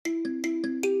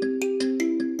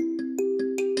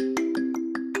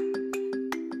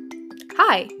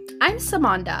Hi, I'm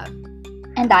Samanda.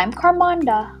 And I'm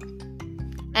Carmanda.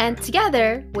 And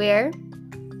together, we're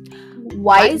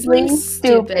Wisely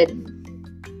Stupid.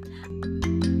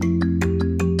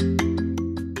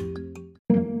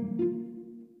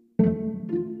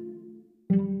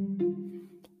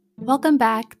 Welcome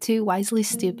back to Wisely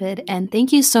Stupid, and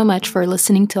thank you so much for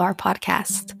listening to our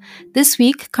podcast. This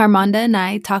week, Carmanda and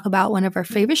I talk about one of our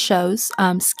favorite shows,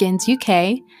 Skins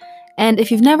UK. And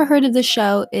if you've never heard of this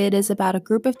show, it is about a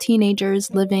group of teenagers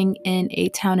living in a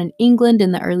town in England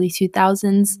in the early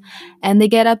 2000s, and they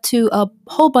get up to a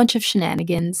whole bunch of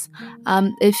shenanigans.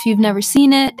 If you've never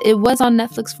seen it, it was on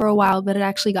Netflix for a while, but it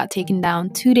actually got taken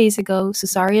down 2 days ago, so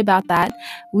sorry about that.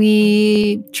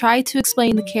 We tried to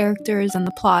explain the characters and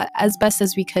the plot as best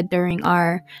as we could during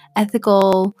our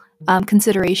ethical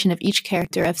consideration of each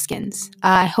character of Skins.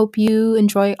 I hope you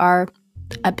enjoy our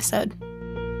episode.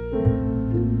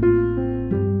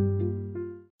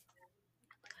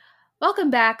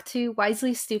 Welcome back to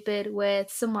Wisely Stupid with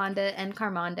Samanda and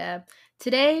Carmanda.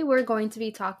 Today we're going to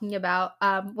be talking about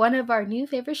one of our new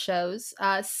favorite shows,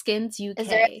 Skins UK. Is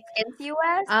there a Skins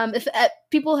US? If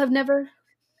people have never...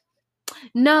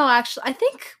 No, actually, I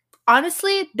think,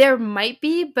 honestly, there might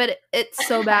be, but it's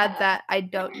so bad that I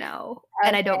don't know,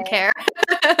 and I don't care.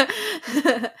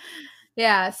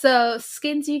 Yeah, so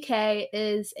Skins UK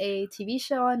is a TV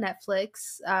show on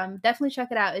Netflix. Definitely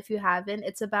check it out if you haven't.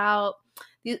 It's about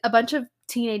a bunch of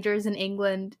teenagers in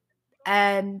England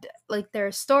and like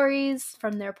their stories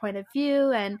from their point of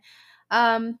view. And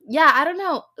yeah, I don't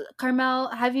know. Carmel,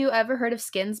 have you ever heard of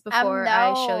Skins before? No,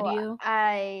 I showed you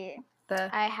I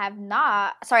have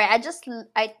not. Sorry, I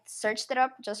searched it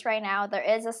up just right now. There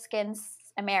is a Skins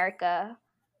America.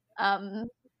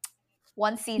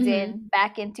 One season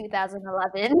back in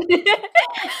 2011.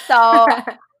 So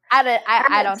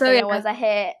I don't think it was a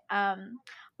hit.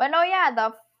 But no, yeah,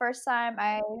 the first time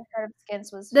I heard of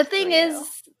Skins was the thing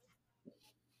is,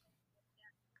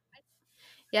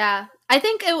 yeah, I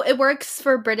think it works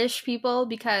for British people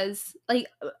because, like,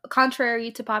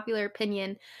 contrary to popular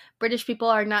opinion, British people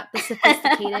are not the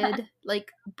sophisticated,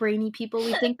 like, brainy people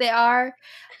we think they are.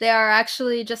 They are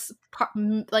actually just,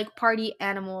 like, party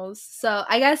animals. So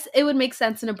I guess it would make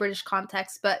sense in a British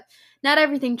context, but not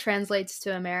everything translates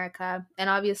to America. And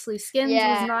obviously Skins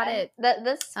was not it.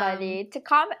 That's funny. To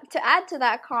add to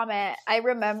that comment, I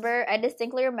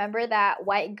distinctly remember that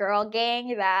white girl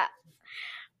gang that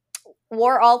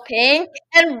wore all pink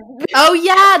and oh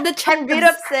yeah, the and beat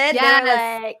up Sid. Yes.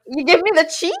 They're like, you give me the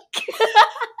cheek?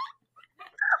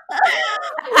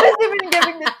 What is even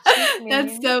giving the cheek mean?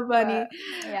 That's so funny.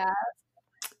 Yeah.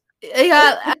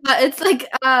 Yeah, it's like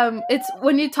it's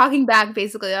when you're talking back,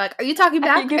 basically. Like, are you talking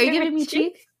back? Are you giving me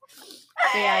cheek?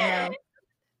 Yeah, no.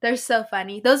 They're so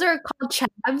funny. Those are called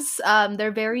chavs.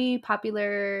 They're very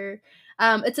popular.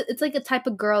 It's like a type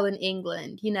of girl in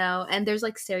England, you know, and there's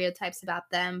like stereotypes about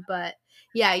them, but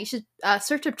yeah, you should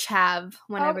search up chav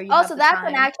whenever you have so the that's time.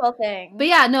 an actual thing. But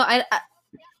yeah, no,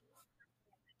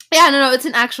 yeah, no, it's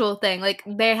an actual thing. Like,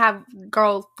 they have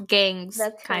girl gangs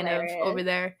kind of over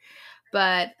there.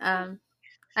 But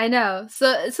I know.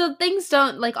 So things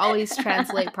don't like always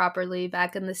translate properly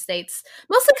back in the States.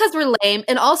 Mostly because we're lame.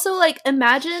 And also, like,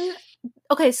 imagine,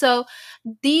 okay, so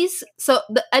the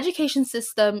education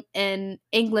system in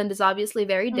England is obviously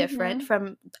very different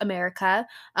from America.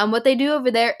 What they do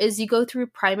over there is you go through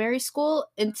primary school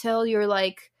until you're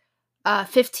like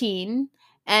 15,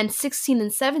 and 16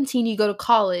 and 17 you go to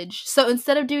college. So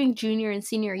instead of doing junior and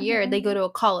senior year, they go to a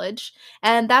college,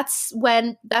 and that's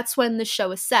when the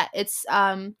show is set. It's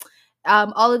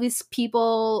all of these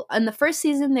people in the first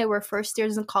season, they were first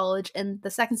years in college, and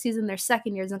the second season they're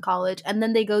second years in college, and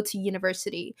then they go to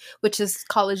university, which is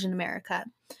college in America.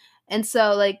 And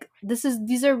so, like,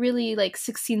 these are really like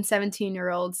 16,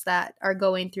 17-year-olds that are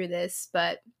going through this,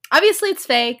 but obviously it's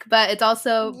fake, but it's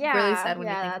also really sad when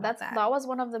you think about that. That was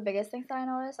one of the biggest things that I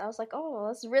noticed. I was like, oh,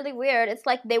 that's really weird. It's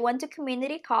like they went to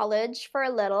community college for a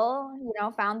little, you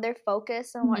know, found their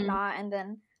focus and whatnot, and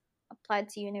then applied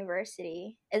to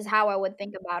university is how I would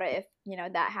think about it if, you know,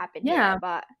 that happened here.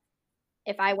 But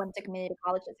if I went to community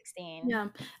college at 16. Yeah.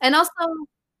 And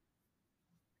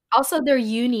also their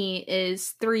uni is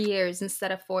 3 years instead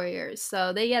of 4 years,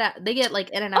 so they get like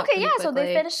in and out. Okay, yeah, quickly. So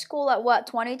they finished school at what,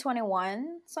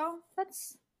 2021? So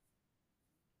that's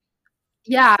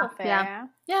fair.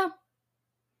 Yeah.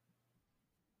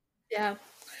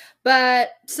 But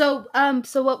so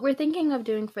what we're thinking of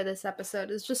doing for this episode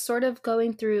is just sort of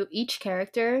going through each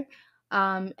character,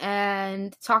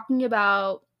 and talking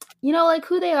about, you know, like,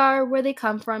 who they are, where they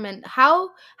come from, and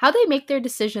how they make their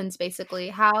decisions, basically.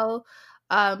 How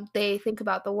they think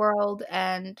about the world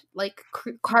and like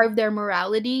carve their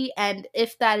morality, and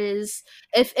if that is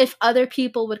if other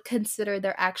people would consider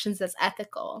their actions as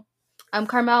ethical.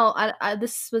 Carmel,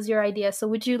 this was your idea, so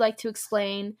would you like to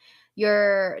explain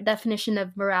your definition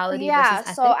of morality versus Yeah,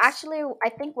 so ethics? actually, I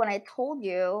think when I told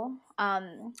you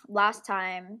last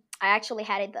time, I actually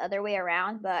had it the other way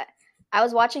around, but I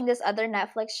was watching this other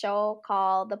Netflix show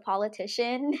called The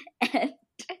Politician, and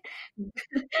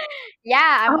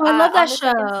yeah, I'm Oh, I love that on the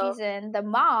second show. season. The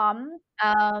mom,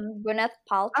 Gwyneth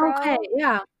Okay, Paltrow,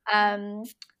 yeah. um,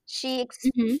 she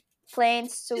Hmm.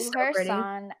 explains She's to so her pretty.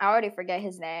 son. I already forget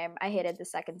his name. I hated the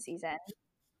second season.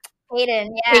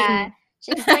 Hayden, yeah. Peyton.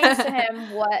 She explains to him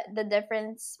what the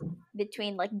difference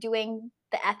between like doing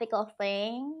the ethical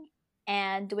thing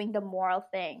and doing the moral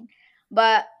thing.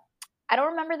 But I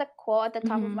don't remember the quote at the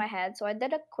top of Hmm. my head, so I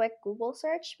did a quick Google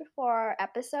search before our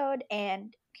episode,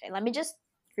 and okay, let me just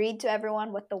read to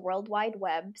everyone what the World Wide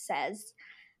Web says.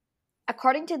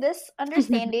 According to this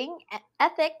understanding,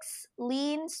 ethics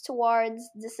leans towards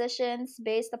decisions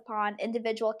based upon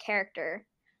individual character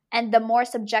and the more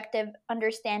subjective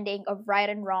understanding of right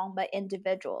and wrong by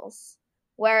individuals,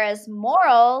 whereas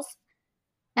morals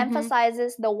Hmm.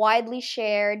 emphasizes the widely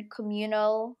shared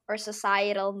communal or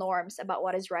societal norms about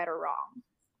what is right or wrong.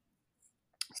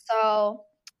 So,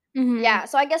 Hmm. yeah,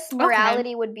 so I guess Okay.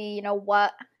 morality would be,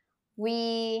 what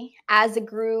we as a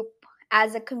group,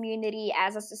 as a community,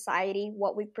 as a society,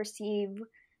 what we perceive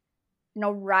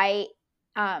right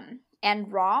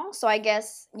and wrong. So I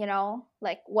guess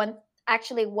like one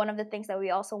of the things that we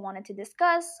also wanted to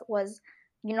discuss was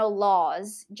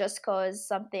laws. Just because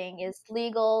something is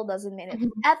legal doesn't mean it's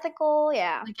Hmm. ethical.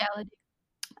 Yeah. Legality.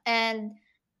 and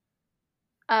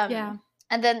um Yeah.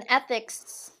 and then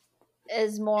ethics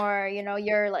is more your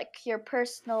your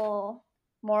personal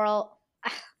moral.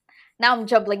 Now I'm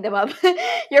jumbling them up.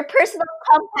 Your personal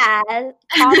compass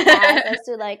as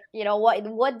to like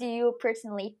what do you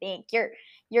personally think,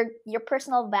 your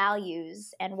personal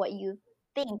values and what you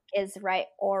think is right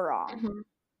or wrong. Hmm.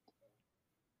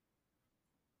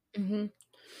 Hmm.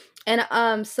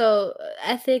 And so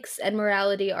ethics and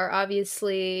morality are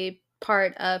obviously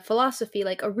part of philosophy,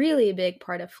 like a really big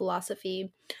part of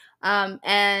philosophy.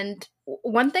 And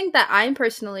one thing that I'm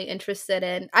personally interested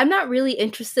in, I'm not really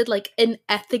interested like in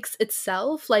ethics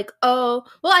itself. Like, oh,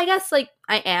 well, I guess like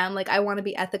I am, like I want to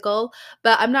be ethical,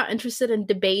 but I'm not interested in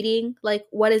debating like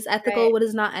what is ethical, Right. what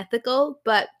is not ethical.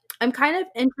 But I'm kind of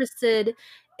interested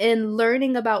in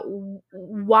learning about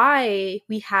why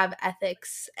we have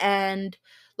ethics, and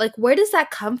like where does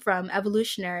that come from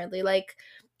evolutionarily? Like,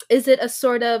 is it a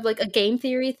sort of like a game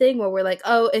theory thing where we're like,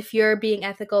 oh, if you're being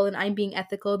ethical and I'm being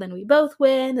ethical, then we both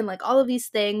win, and like all of these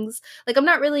things. Like I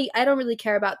don't really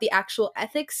care about the actual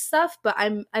ethics stuff, but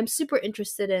I'm super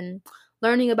interested in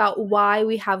learning about why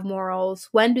we have morals,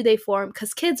 when do they form,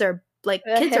 because kids are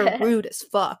rude as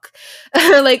fuck.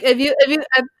 Like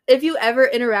if you ever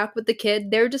interact with the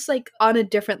kid, they're just like on a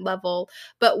different level.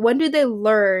 But when do they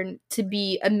learn to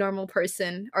be a normal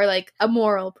person or like a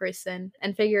moral person,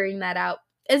 and figuring that out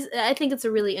is, I think it's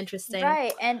a really interesting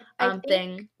Right. And I think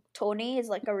thing. Tony is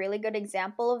like a really good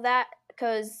example of that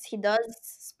because he does,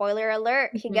 spoiler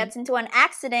alert, he Hmm. gets into an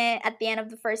accident at the end of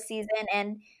the first season,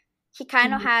 and he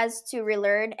kind of Hmm. has to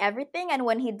relearn everything. And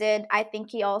when he did, I think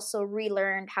he also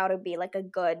relearned how to be like a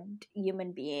good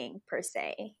human being per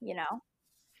se.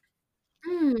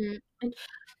 Hmm.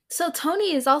 So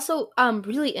Tony is also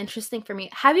really interesting for me.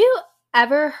 Have you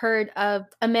ever heard of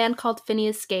a man called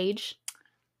Phineas Gage?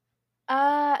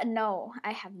 No,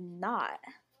 I have not.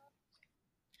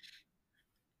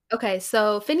 Okay,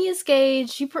 so Phineas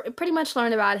Gage, you pretty much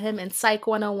learned about him in Psych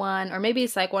 101, or maybe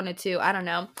Psych 102, I don't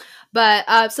know.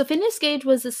 But so Phineas Gage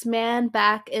was this man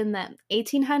back in the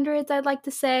 1800s, I'd like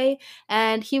to say,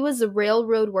 and he was a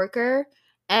railroad worker.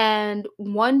 And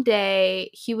one day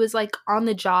he was like on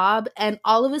the job, and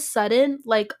all of a sudden,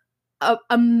 like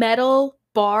a metal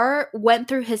bar went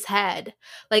through his head.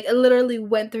 Like it literally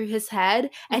went through his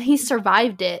head, and he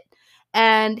survived it.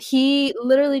 And he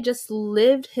literally just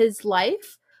lived his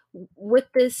life with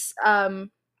this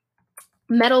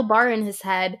metal bar in his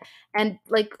head, and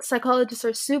like psychologists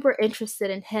are super interested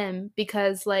in him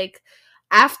because like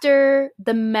after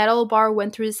the metal bar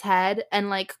went through his head and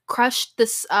like crushed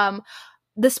this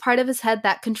part of his head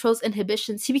that controls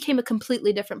inhibitions, he became a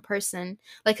completely different person.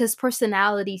 Like his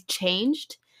personality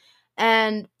changed.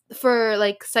 And for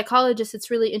like psychologists,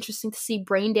 it's really interesting to see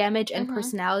brain damage and Mm-hmm.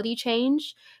 personality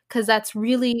change, because that's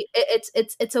really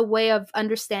it's a way of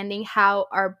understanding how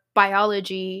our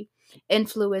biology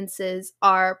influences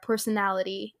our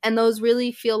personality, and those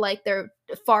really feel like they're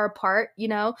far apart.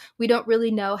 We don't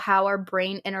really know how our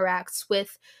brain interacts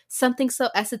with something so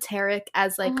esoteric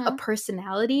as like a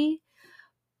personality.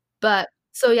 But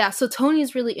so yeah, so Tony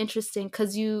is really interesting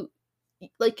because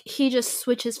he just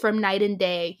switches from night and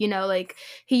day. Like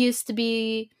he used to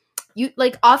be, you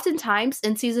like, oftentimes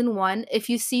in season 1, if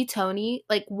you see Tony,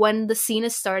 like when the scene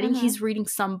is starting, he's reading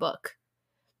some book.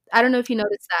 I don't know if you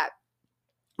noticed that,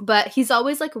 but he's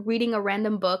always like reading a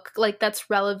random book like that's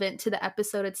relevant to the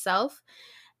episode itself,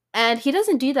 and he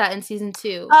doesn't do that in season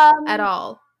 2 at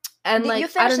all. And you like,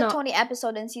 I finished don't the know. Tony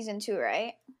episode in season 2,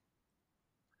 right?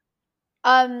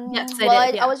 Yes, I Well,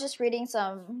 did. I Yeah. was just reading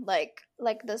some like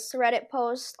this Reddit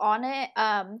post on it.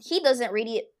 He doesn't read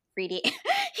it.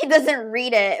 He doesn't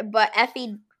read it, but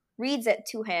Effie reads it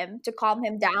to him to calm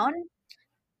him down.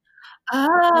 Oh,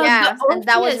 the Yeah, and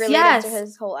that was Orpheus, related to yes.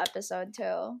 his whole episode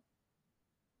too.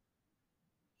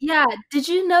 Yeah, did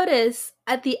you notice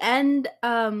at the end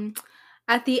when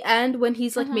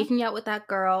he's like Mm-hmm. making out with that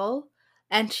girl,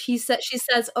 and she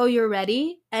says, "Oh, you're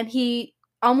ready?" And he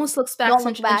almost looks back, Don't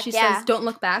look and back. she says, Yeah, "Don't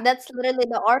look back." that's literally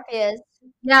the Orpheus.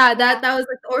 Yeah, Yeah, that was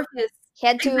like the Orpheus. he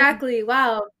had to. Exactly.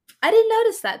 Wow. I didn't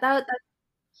notice that. That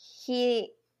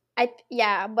He,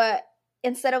 yeah, but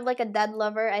instead of like a dead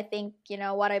lover, I think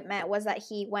what I meant was that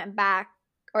he went back,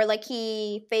 or like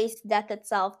he faced death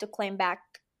itself to claim back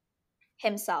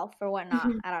himself or whatnot.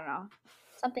 Mhm. I don't know.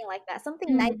 Something like that.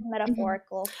 Something nice Mhm. and Mhm.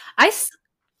 metaphorical. I s-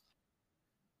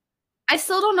 I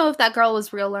still don't know if that girl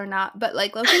was real or not, but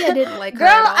like Loki, I didn't like her at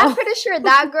Girl, I'm all. pretty sure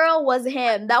that girl was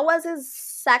him. That was his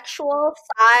sexual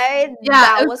side Yeah,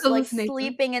 that it was was like hallucination.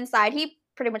 sleeping inside. He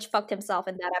pretty much fucked himself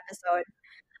in that episode.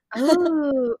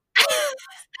 Oh.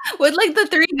 With like the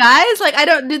 3 guys, like I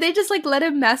don't do they just like let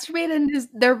him masturbate in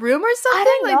their room or I something?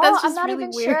 don't Like know. that's I'm just not really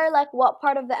even weird. sure like what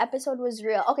part of the episode was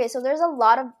real. Okay, so there's a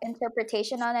lot of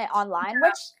interpretation on it online,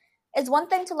 which is one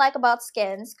thing to like about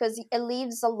Skins because it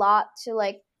leaves a lot to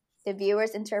like the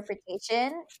viewer's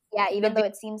interpretation. Yeah, The even though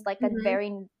it seems like a Mhm.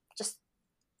 very just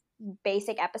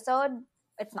basic episode,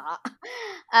 it's not.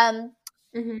 um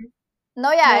Mhm.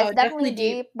 no, yeah, No, it's definitely definitely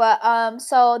deep. deep, but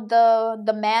so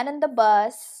the man in the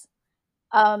bus,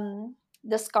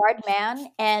 the scarred man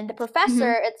and the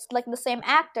professor, Mhm. it's like the same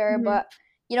actor, Mhm. but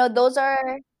those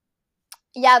are,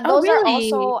 yeah, Oh, those are really?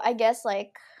 also, I guess,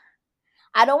 like,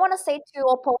 I don't want to say two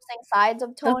opposing sides of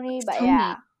That's Tony, but Tony.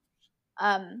 yeah.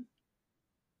 Um,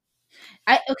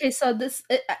 Okay, so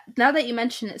now that you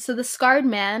mention it, so the scarred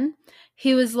man,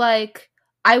 he was like,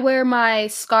 I wear my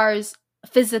scars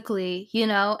physically,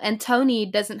 and Tony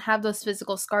doesn't have those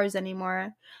physical scars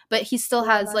anymore, but he still the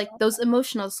has like emotional those side.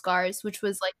 emotional scars, which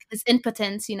was like his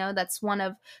impotence, that's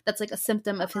like a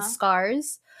symptom of his Uh-huh.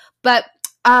 scars. But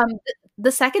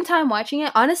the second time watching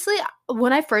it, honestly,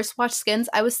 when I first watched Skins,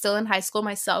 I was still in high school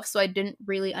myself, so I didn't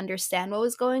really understand what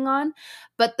was going on.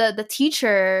 But the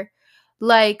teacher,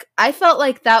 like, I felt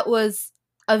like that was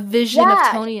a vision of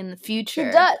Yeah, Tony in the he future,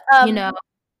 does. you know?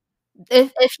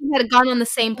 If he had gone on the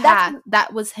same That's path,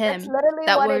 that was That's him. literally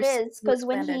That what it was is. he Because was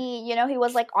when landed. he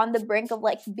was like on the brink of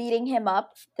like beating him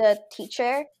up, the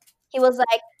teacher, he was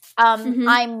like, Mhm.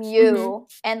 I'm Mhm. you.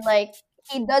 And like,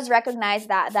 he does recognize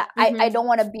that I Mhm. don't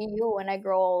want to be you when I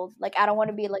grow old. Like, I don't want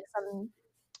to be like some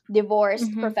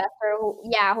divorced Mhm. professor who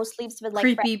sleeps with like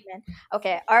Creepy. freshmen.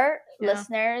 Okay, our Yeah.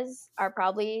 listeners are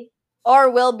probably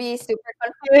or will be super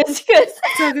confused because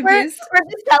So we're confused.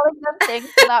 we're just telling them things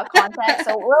without context.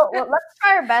 So let's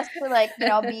try our best to like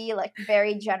be like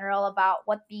very general about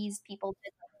what these people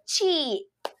did. Cheat,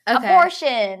 Okay.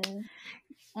 abortion.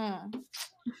 Mm,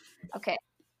 okay.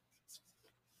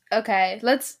 Okay.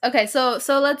 So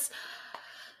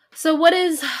what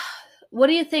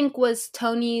do you think was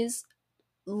Tony's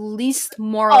least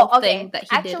moral Oh, thing okay. that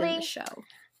he did in the Actually, show?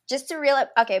 just to real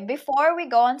okay, before we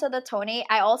go into the Tony,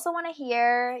 I also want to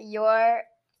hear your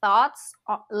thoughts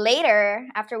later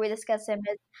after we discuss him.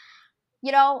 Is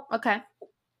you know Okay.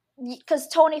 because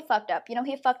Tony fucked up.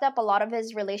 He fucked up a lot of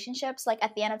his relationships, like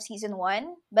at the end of season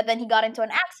 1. But then he got into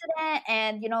an accident,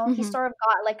 and he Mhm. sort of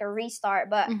got like a restart.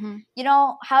 But Mhm.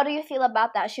 how do you feel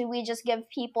about that? Should we just give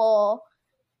people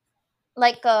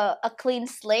like a clean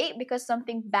slate because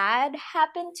something bad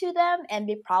happened to them and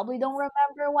they probably don't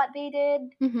remember what they did,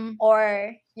 Mhm.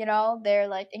 or they're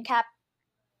like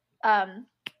um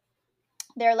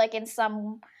they're like in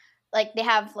some, like they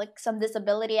have like some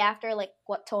disability after like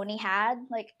what Tony had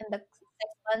like in the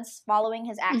 6 months following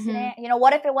his Mhm. accident.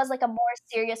 What if it was like a more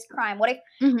serious crime? What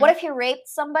Mhm. if he raped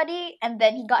somebody and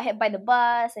then he got hit by the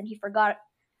bus and he forgot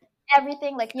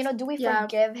everything? Like, do we Yeah.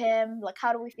 forgive him? Like,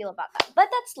 how do we feel about that? But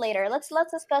that's later. Let's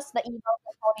discuss the evil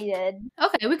that Tony did.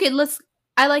 Okay, we could let's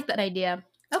I like that idea.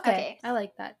 Okay, Okay. I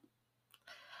like that.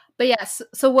 But yes,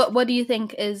 so what do you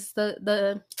think is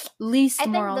the least I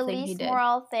think moral the thing he least did?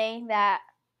 moral thing that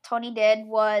Tony did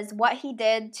was what he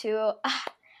did to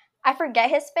I forget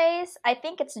his face. I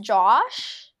think it's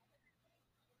Josh.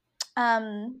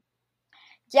 Um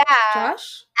yeah,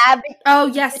 Josh? Abby Oh,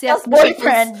 yes, Michelle's yes, Michelle's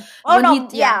boyfriend. Oh when he no,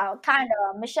 yeah. yeah, kind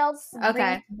of. Michelle's brief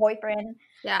Okay. boyfriend,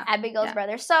 Yeah. Abigail's Yeah.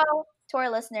 brother. So, to our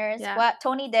listeners, Yeah. what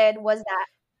Tony did was that,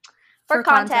 for For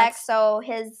context, context, so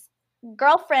his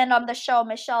girlfriend on the show,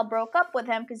 Michelle, broke up with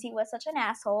him because he was such an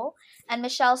asshole, and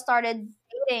Michelle started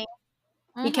dating.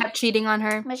 he Mhm. kept cheating on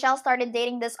her. Michelle started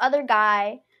dating this other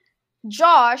guy,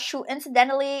 Josh, who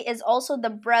incidentally is also the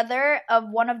brother of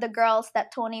one of the girls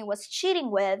that Tony was cheating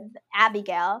with,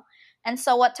 Abigail. And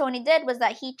so what Tony did was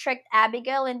that he tricked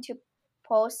Abigail into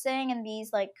posting in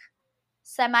these like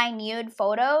semi-nude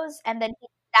photos, and then he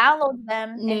downloads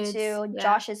them Nudes. into Yeah.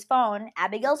 Josh's phone,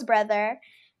 Abigail's brother,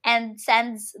 and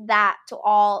sends that to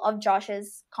all of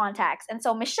Josh's contacts. And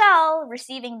so Michelle,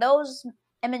 receiving those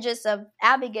images of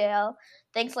Abigail,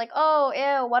 thinks like, "Oh,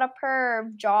 ew, what a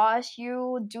perv, Josh!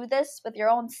 You do this with your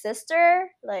own sister?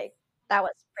 Like that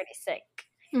was pretty sick."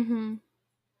 Mhm.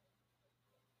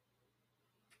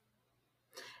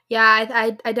 Yeah,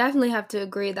 I definitely have to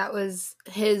agree that was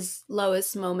his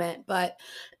lowest moment, but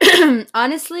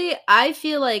honestly, I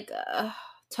feel like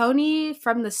Tony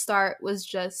from the start was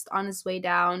just on his way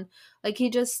down. Like he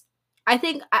just I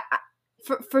think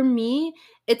for me,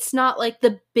 it's not like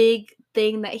the big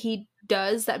thing that he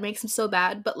does that makes him so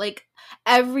bad, but like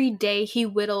every day he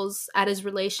whittles at his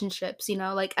relationships, you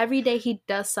know? Like every day he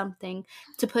does something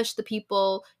to push the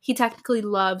people he technically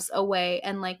loves away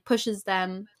and like pushes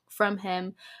them from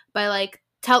him by like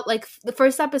tell like the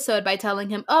first episode by telling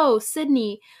him, "Oh,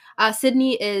 Sydney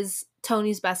is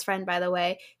Tony's best friend, by the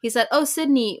way." He said, "Oh,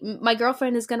 Sydney, my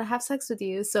girlfriend is gonna have sex with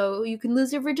you, so you can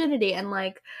lose your virginity." And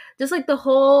like, just like the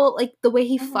whole like the way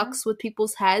he Mm-hmm. fucks with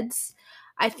people's heads,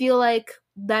 I feel like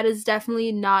that is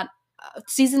definitely not.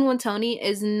 Season 1 Tony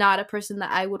is not a person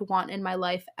that I would want in my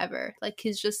life ever. Like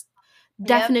he's just Yep.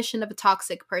 definition of a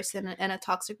toxic person and a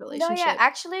toxic No, yeah, relationship.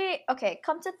 actually, okay,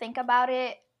 come to think about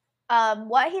it,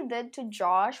 what he did to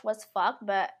Josh was fucked,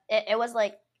 but it was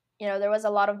like, there was a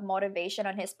lot of motivation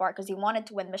on his part because he wanted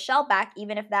to win Michelle back,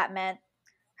 even if that meant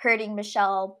hurting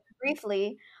Michelle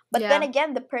briefly. But then Yeah,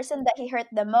 again, the person that he hurt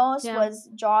the most yeah. was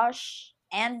Josh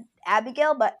and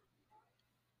Abigail, but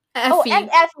oh, and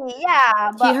Effie, Effie,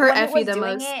 yeah. he But hurt when he Effie was the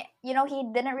doing most. it, he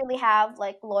didn't really have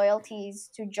like loyalties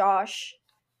to Josh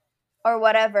or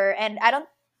whatever, and I don't.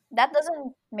 That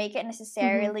doesn't make it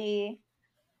Mm-hmm. necessarily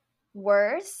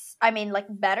worse. I mean, like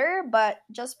better, but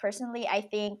just personally, I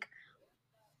think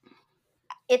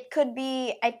it could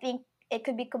be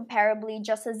comparably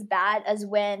just as bad as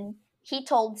when he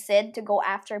told Sid to go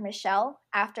after Michelle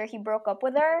after he broke up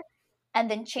with her and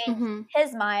then changed Mm-hmm.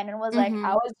 his mind and was like,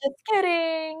 I Mm-hmm. was just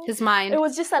kidding. His It mind.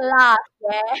 was just a laugh,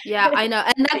 Yeah, yeah. I know.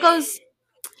 And that goes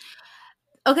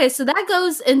okay, so that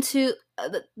goes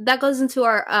into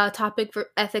our topic for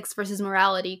ethics versus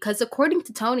morality because according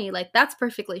to Tony, like that's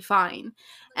perfectly fine.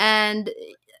 And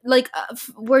like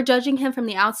we're judging him from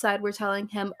the outside. We're telling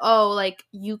him, "Oh, like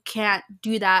you can't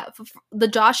do that." The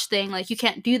Josh thing, like you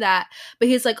can't do that. But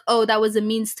he's like, "Oh, that was a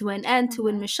means to an end to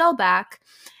win Mhm. Michelle back."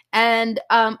 And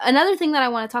another thing that I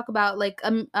want to talk about, like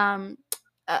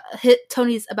hit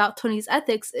Tony's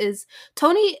ethics is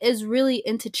Tony is really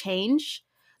into change.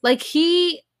 Like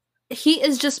he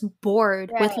is just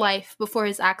bored with Right. life before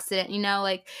his accident, you know?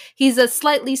 Like he's a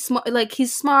slightly smart, like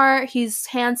he's smart, he's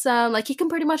handsome, like he can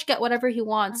pretty much get whatever he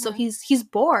wants. So Mhm. he's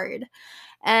bored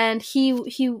and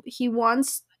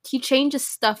he changes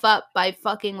stuff up by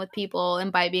fucking with people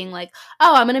and by being like,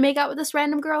 "Oh, I'm gonna make out with this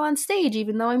random girl on stage,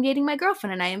 even though I'm dating my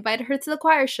girlfriend and I invited her to the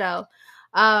choir show."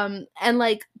 And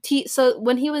like, so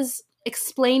when he was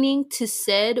explaining to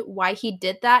Sid why he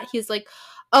did that, he's like,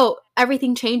 "Oh,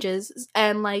 everything changes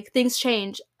and like things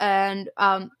change and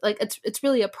like it's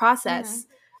really a Mhm. process."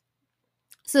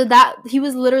 So that he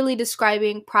was literally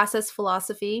describing process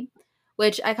philosophy,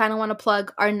 which I kind of want to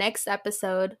plug our next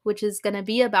episode, which is going to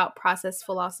be about process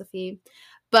philosophy.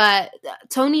 But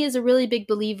Tony is a really big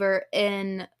believer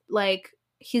in like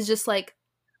he's just like,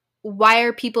 why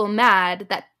are people mad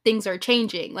that things are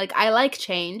changing? Like I like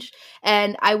change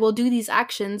and I will do these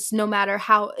actions no matter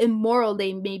how immoral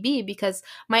they may be because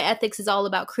my ethics is all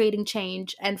about creating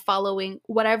change and following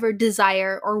whatever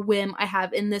desire or whim I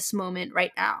have in this moment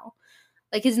right now.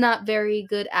 Like he's not very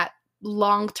good at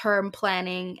long-term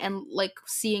planning and like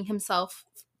seeing himself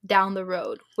down the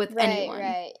road with Right, anyone.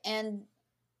 right. And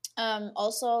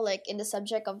also like in the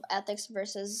subject of ethics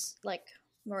versus like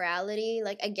morality.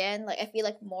 Like again, like I feel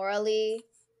like morally,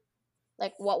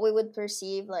 like what we would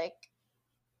perceive like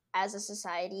as a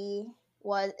society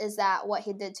was is that what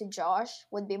he did to Josh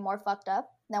would be more fucked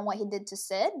up than what he did to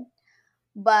Sid.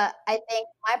 But I think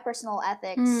my personal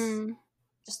ethics, Mm.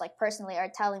 just like personally,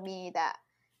 are telling me that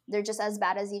they're just as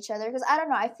bad as each other. Because I don't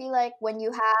know, I feel like when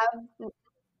you have,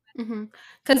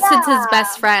 Because Sid's his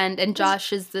best yeah, friend, and he's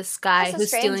Josh is this guy just a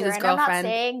who's stealing stranger. his And I'm not girlfriend.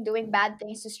 saying doing bad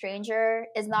things to stranger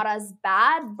is not as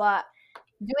bad, but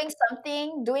doing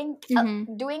something, Mm-hmm.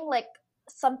 doing like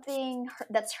something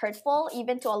that's hurtful,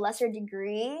 even to a lesser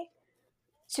degree,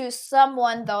 to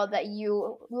someone though that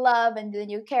you love and then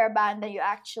you care about and that you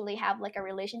actually have like a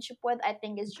relationship with, I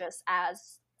think is just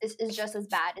as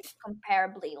bad. It's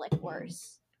comparably like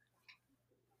worse.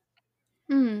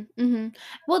 Mm-hmm.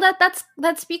 Well,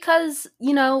 that's because,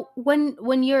 you know,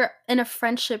 when you're in a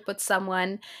friendship with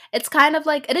someone, it's kind of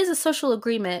like it is a social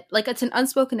agreement. Like it's an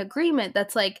unspoken agreement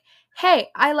that's like, hey,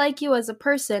 I like you as a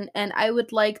person, and I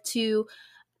would like to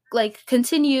like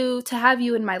continue to have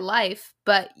you in my life.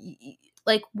 But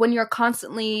like when you're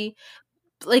constantly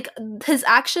like his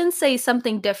actions say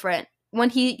something different. When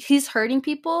he's hurting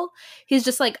people, he's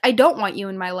just like, I don't want you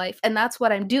in my life, and that's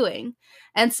what I'm doing.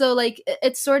 And so like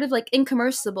it's sort of like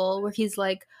incommercible, where he's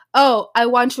like, oh, I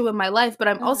want you in my life, but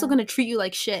I'm also Mm-hmm. going to treat you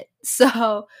like shit.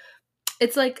 So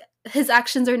it's like his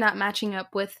actions are not matching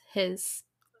up with his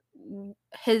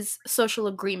social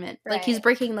agreement. Like he's Right.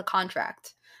 breaking the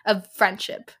contract of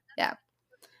friendship. Yeah.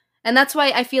 And that's why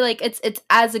I feel like it's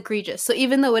as egregious. So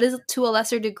even though it is to a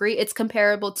lesser degree, it's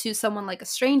comparable to someone like a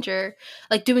stranger.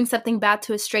 Like doing something bad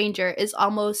to a stranger is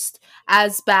almost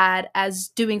as bad as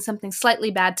doing something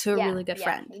slightly bad to a Yeah, really good yeah,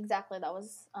 friend. exactly. That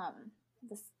was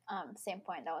the same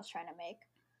point that I was trying to make.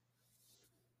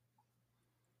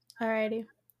 Alrighty.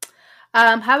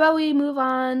 How about we move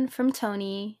on from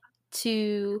Tony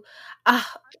to uh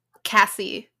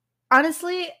Cassie.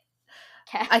 Honestly,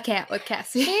 Okay. I can't with She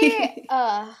Cassie.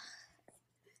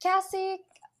 Cassie,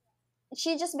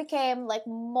 she just became like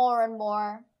more and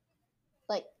more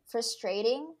like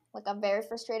frustrating, like a very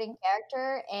frustrating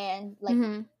character, and like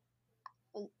Mhm.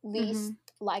 least Mhm.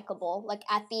 likable. Like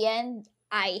at the end,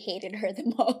 I hated her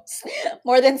the most,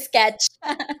 more than Sketch.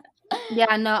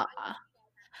 Yeah, no.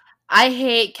 I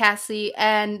hate Cassie,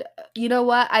 and you know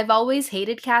what? I've always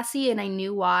hated Cassie, and I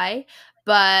knew why.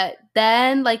 But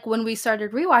then, like when we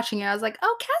started rewatching it, I was like,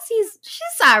 "Oh, she's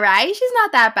all right. She's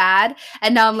not that bad."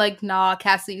 And now I'm like, "Nah,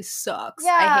 Cassie sucks.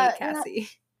 I Yeah, hate Cassie."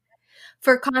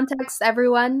 For context,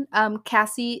 everyone,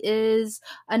 Cassie is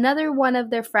another one of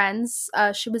their friends.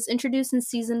 She was introduced in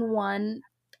season one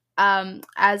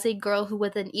as a girl who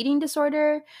with an eating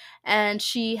disorder, and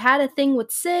she had a thing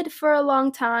with Sid for a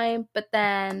long time, but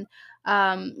then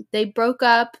they broke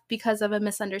up because of a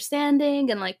misunderstanding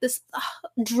and like this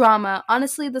drama.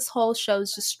 Honestly, this whole show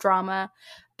is just drama.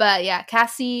 But yeah,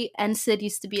 Cassie and Sid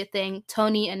used to be a thing.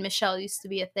 Tony and Michelle used to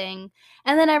be a thing,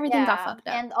 and then everything got yeah, fucked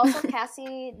up. and also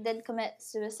Cassie did commit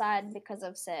suicide because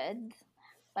of Sid,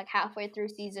 like halfway through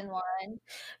season one.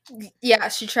 Yeah,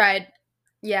 she tried.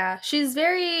 Yeah, she's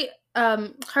very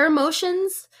her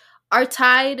emotions are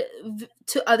tied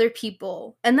to other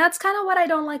people, and that's kind of what I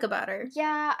don't like about her.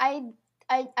 Yeah,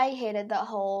 I hated that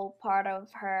whole part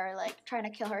of her like trying to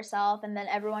kill herself, and then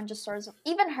everyone just sort of,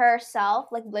 even herself,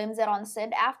 like blames it on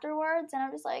Sid afterwards, and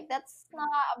I'm just like, that's not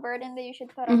a burden that you should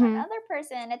put on Mhm. another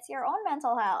person. It's your own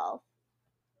mental health.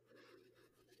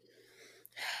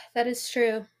 That is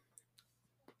true.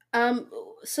 Um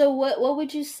so what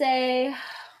would you say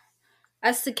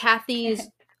as to Kathy's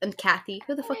and Kathy?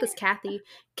 Who the fuck is Kathy?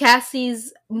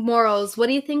 Cassie's morals. What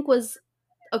do you think was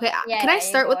okay, Yeah, can I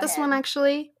yeah, you start go with this one ahead.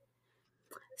 actually?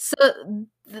 So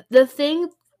the thing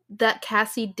that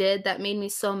Cassie did that made me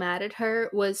so mad at her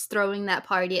was throwing that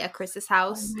party at Chris's Oh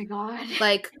house. my god.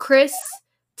 Like Chris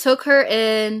took her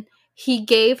in, he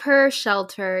gave her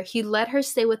shelter, he let her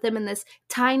stay with him in this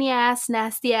tiny ass,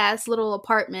 nasty ass little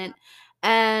apartment,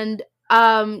 and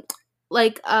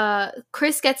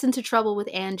Chris gets into trouble with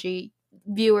Angie.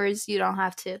 Viewers, you don't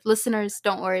have to. Listeners,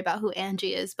 don't worry about who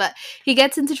Angie is, but he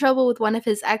gets into trouble with one of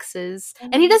his exes,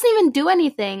 and he Mhm. doesn't even do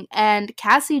anything. And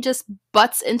Cassie just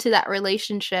butts into that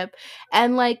relationship,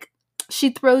 and like she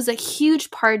throws a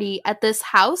huge party at this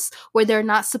house where they're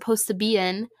not supposed to be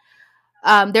in.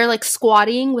 They're like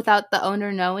squatting without the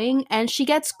owner knowing, and she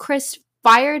gets Chris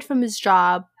fired from his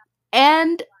job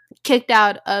and kicked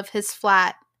out of his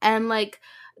flat. And like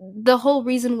the whole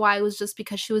reason why was just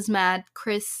because she was mad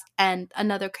Chris and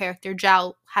another character,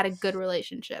 Zhao, had a good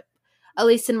relationship. At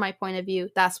least in my point of view,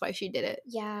 that's why she did it.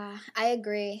 Yeah, I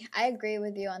agree. I agree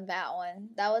with you on that one.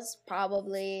 That was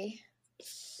probably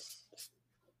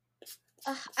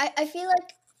I feel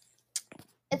like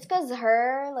it's because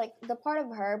her, like, the part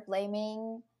of her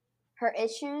blaming her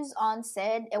issues on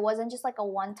Sid, it wasn't just like a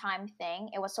one time thing.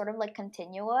 It was sort of like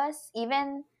continuous,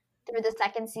 even through the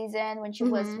second season when she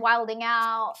was Mm-hmm. wilding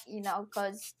out,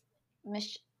 because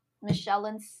Mich- Michelle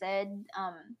and Sid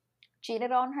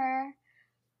cheated on her,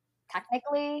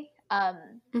 technically.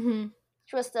 Mm-hmm.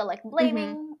 She was still like Mm-hmm.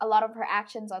 blaming a lot of her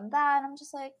actions on that. And I'm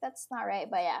just like, that's not right.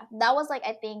 But yeah, that was like,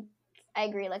 I think I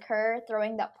agree. Like her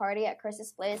throwing that party at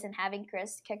Chris's place and having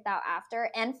Chris kicked out after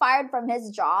and fired from his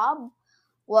job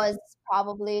was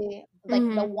probably like the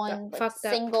Mm-hmm. Got one like fucked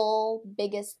up. single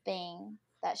biggest thing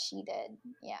that she did.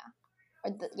 Yeah.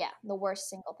 Or the worst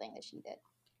single thing that she did.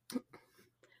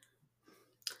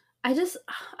 I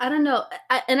don't know.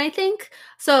 And I think,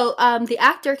 so the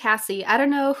actor Cassie, I don't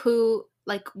know who,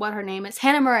 like, what her name is.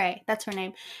 Hannah Murray, that's her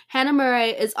name. Hannah Murray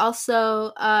is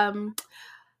also,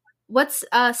 what's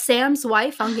Sam's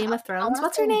wife on Game of I Thrones? want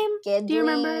What's to her say name? Do you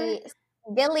remember?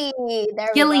 Gilly. There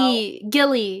we go.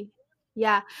 Gilly.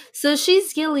 Yeah. So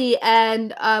she's Gilly,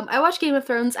 and I watched Game of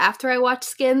Thrones after I watched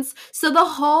Skins. So the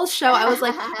whole show, I was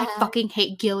like, I fucking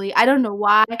hate Gilly. I don't know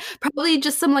why. Probably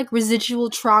just some like residual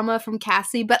trauma from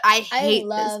Cassie, but I I hate this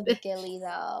love bitch. Gilly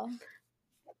though.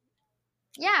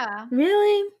 Yeah.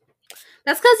 Really?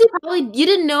 That's because you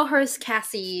didn't know her as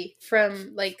Cassie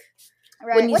from like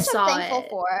when Right, you which I'm saw thankful it.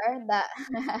 for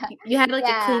that. You had like a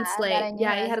Yeah, clean that I slate. knew Yeah,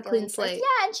 her you as had a clean Gilly first. slate.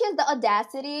 Yeah, and she has the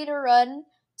audacity to run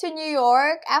to New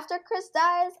York after Chris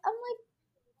dies. I'm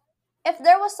like, if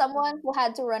there was someone who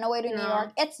had to run away to New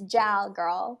York, No. it's Jal,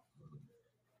 girl.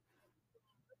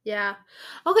 Yeah.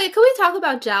 Okay, can we talk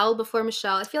about Jal before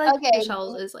Michelle? I feel like Okay,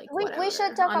 Michelle is like we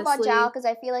should whatever, talk about Jal honestly. because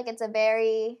I feel like it's a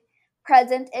very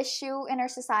present issue in our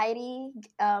society,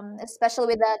 especially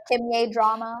with the Kim Ye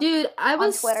drama Dude,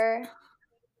 on Twitter.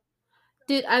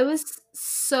 I was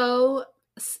so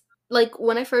like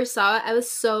when I first saw it, I was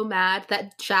so mad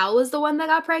that Zhao was the one that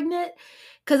got pregnant.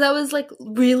 Cause I was like,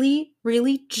 really,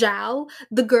 really, Zhao,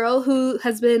 the girl who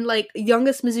has been like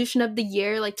youngest musician of the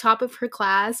year, like top of her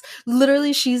class.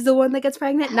 Literally, she's the one that gets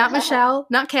pregnant, not Michelle,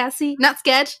 not Cassie, not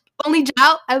Sketch, only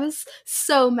Zhao. I was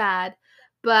so mad.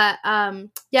 But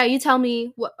yeah, you tell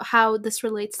me how this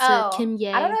relates to Oh, Kim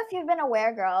I don't know Ye. if you've been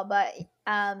aware, girl, but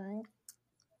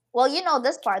well, you know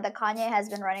this part that Kanye has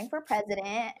been running for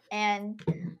president, and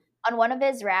on one of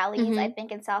his rallies, I Mm-hmm.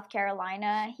 think in South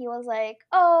Carolina, he was like,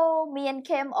 "Oh, me and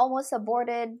Kim almost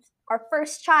aborted our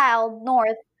first child,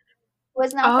 North, who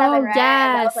is now 7, Oh right?"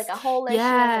 And that was like yes, a whole issue. It's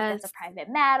like that's a yes, private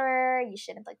matter. You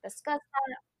shouldn't like discuss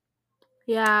that.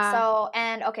 yeah. So,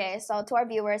 and okay, so to our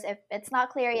viewers, if it's not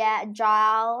clear yet,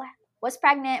 Jal was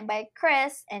pregnant by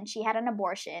Chris and she had an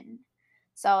abortion.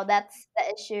 So that's the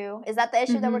issue. Is that the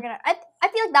issue that Mm-hmm. we're gonna? I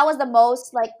feel like that was the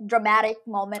most like dramatic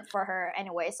moment for her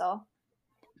anyway. So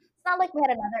it's not like we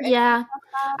had another issue to Yeah. talk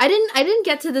about. I didn't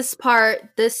get to this part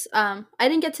I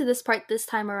didn't get to this part this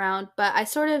time around, but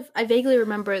I vaguely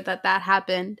remember that that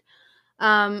happened.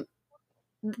 Um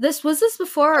this was this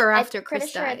before or I after pretty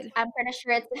Chris sure it's. died? I'm pretty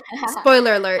sure it's.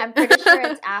 Spoiler alert. I'm pretty sure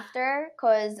it's after,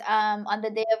 cause on the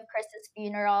day of Chris's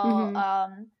funeral,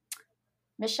 Mhm.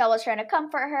 Michelle was trying to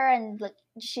comfort her, and like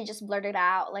she just blurted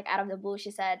out, like out of the blue,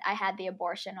 she said, "I had the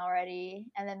abortion already,"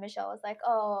 and then Michelle was like,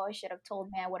 "Oh, you should have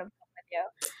told me. I would have come with you."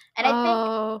 And I think,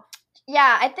 Oh,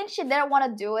 yeah, I think she didn't want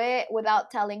to do it without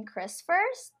telling Chris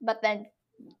first, but then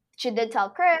she did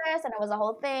tell Chris, and it was a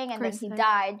whole thing, and then Chris he died.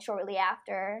 died shortly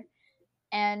after,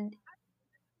 and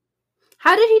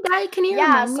How did he die? Can you yeah,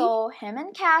 remind me? so him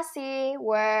and Cassie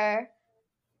were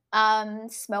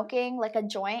smoking like a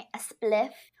joint, a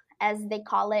spliff, as they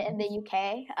call it in the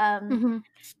UK. Mhm.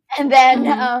 And then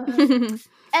Mhm.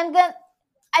 and then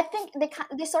I think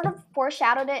they sort of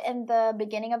foreshadowed it in the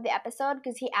beginning of the episode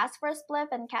because he asked for a spliff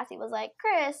and Cassie was like,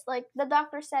 "Chris, like the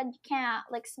doctor said you can't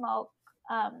like smoke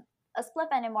a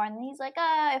spliff anymore," and he's like,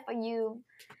 if you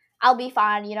I'll be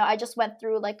fine. I just went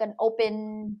through like an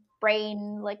open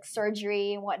brain like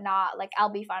surgery and whatnot. Like I'll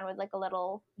be fine with like a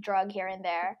little drug here and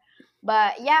there.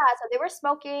 But yeah, so they were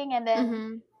smoking and then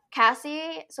Mhm.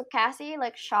 Cassie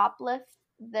like shoplift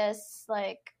this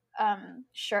like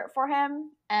shirt for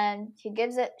him and she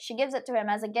gives it to him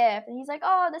as a gift and he's like,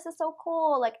 "Oh, this is so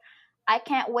cool. Like I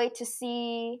can't wait to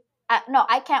see no,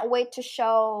 I can't wait to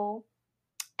show."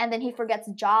 And then he forgets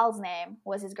Jal's name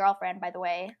was his girlfriend, by the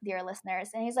way, dear listeners.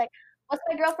 And he's like, "What's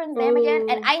my girlfriend's name again?"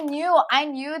 And Oh. I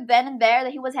knew then and there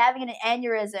that he was having an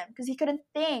aneurysm because he couldn't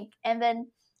think. And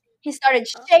then he started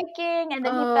shaking, and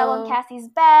then he fell on Oh. Cassie's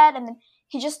bed, and then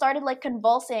he just started like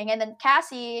convulsing. And then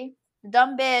Cassie,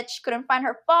 Dumb bitch couldn't find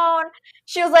her phone.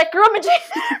 She was like rummaging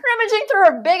through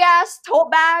her big ass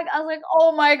tote bag. I was like,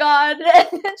 oh my god. And then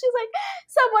she's like,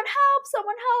 someone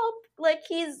help. Like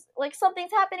he's like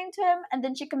something's happening to him. And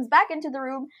then she comes back into the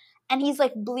room and he's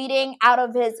like bleeding out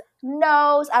of his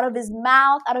nose, out of his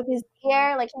mouth, out of his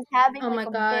ear. Like he's having Oh like my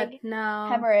a god, big no.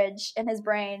 hemorrhage in his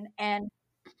brain. And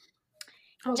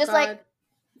Oh just like god.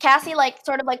 Cassie like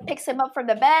sort of like picks him up from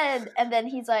the bed and then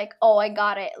he's like, oh, I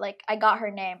got it. Like I got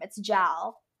her name. It's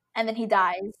Jal. And then he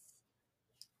dies.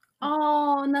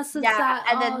 Oh, and that's so Yeah, sad.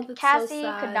 and Oh, then that's so Cassie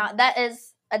could sad. not. That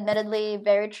is admittedly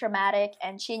very traumatic,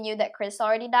 and she knew that Chris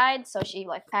already died, so she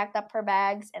like packed up her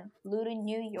bags and flew to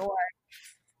New York.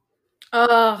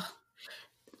 Oh,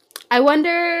 I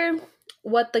wonder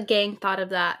what the gang thought of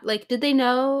that. Like, did they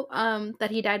know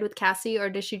that he died with Cassie, or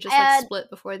did she just like And split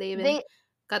before they even they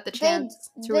got the they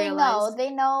chance to realize? they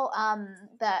know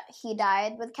that he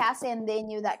died with Cassie, and they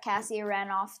knew that Cassie ran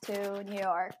off to New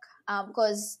York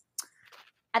because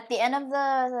at the end of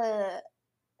the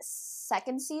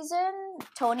second season,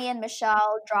 Tony and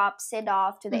Michelle dropped Sid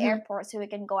off to the Mm-hmm. airport so he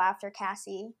can go after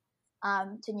Cassie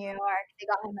to New York. They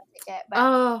got him a ticket, but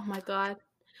Oh my god.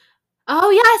 Oh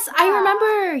yes, I yeah,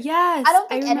 remember. Yes, I don't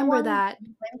I think remember anyone that.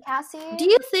 blamed Do Cassie.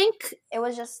 you think? It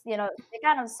was just they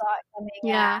kind of saw it coming.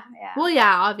 Yeah, Yeah. yeah. Well,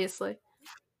 yeah, obviously.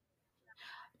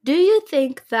 Do you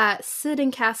think that Sid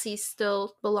and Cassie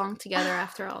still belong together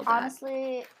after all that?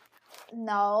 Honestly,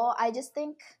 no. I just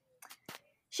think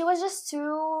she was just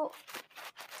too.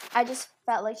 I just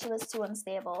felt like she was too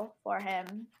unstable for him.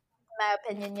 In my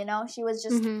opinion, she was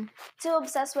just Mm-hmm. too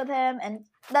obsessed with him, and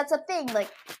that's a thing.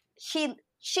 Like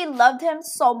she loved him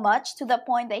so much to the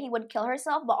point that he would kill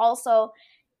herself, but also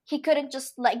he couldn't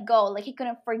just let go. Like he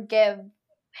couldn't forgive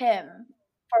him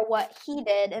for what he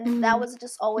did, and that Mm-hmm. was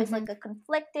just always Mm-hmm. like a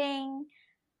conflicting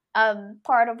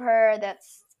part of her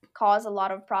that's caused a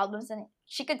lot of problems. And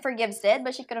she could forgive Sid,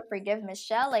 but she couldn't forgive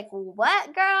Michelle. Like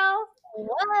what, girl?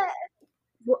 What?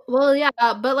 Well, yeah,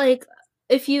 but like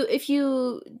if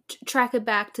you track it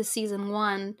back to season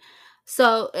 1,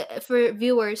 so for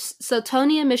viewers, so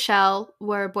Tony and Michelle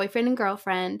were boyfriend and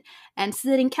girlfriend, and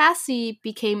Sid and Cassie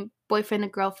became boyfriend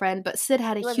and girlfriend, but Sid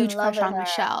had a He was in huge love crush with on her.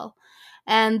 Michelle.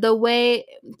 And the way,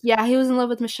 yeah, he was in love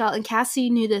with Michelle, and Cassie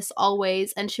knew this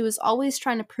always, and she was always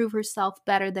trying to prove herself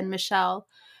better than Michelle.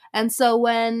 And so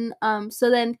so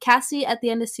then Cassie at the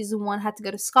end of season 1 had to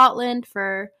go to Scotland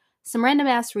for some random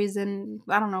ass reason.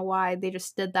 I don't know why they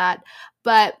just did that.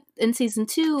 But in season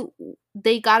 2,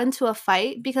 they got into a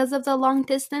fight because of the long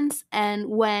distance. And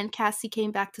when Cassie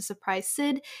came back to surprise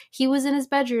Sid, he was in his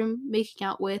bedroom making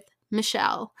out with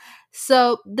Michelle.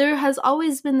 So there has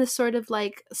always been this sort of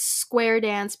like square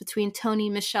dance between Tony,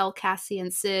 Michelle, Cassie,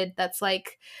 and Sid that's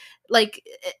like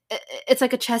it's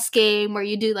like a chess game where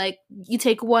you do like you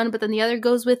take one but then the other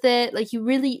goes with it. Like you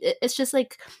really it's just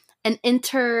like an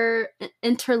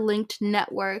interlinked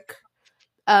network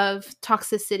of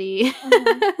toxicity.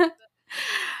 Mm-hmm.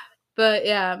 But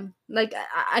yeah, like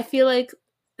I feel like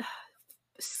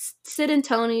Sid and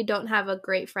Tony don't have a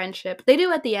great friendship. They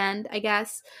do at the end, I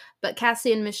guess, but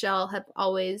Cassie and Michelle have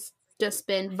always just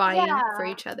been vying for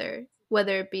Yeah. each other,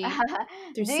 whether it be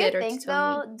through Sid or to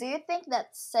Tony. Do you think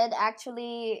that Sid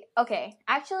actually okay,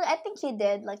 actually I think he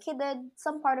did. Like he did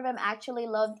some part of him actually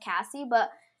loved Cassie, but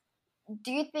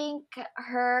do you think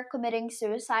her committing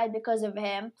suicide because of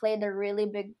him played a really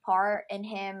big part in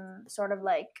him sort of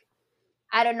like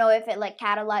I don't know if it like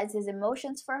catalyzed his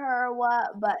emotions for her or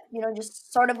what, but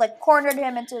just sort of like cornered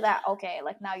him into that okay,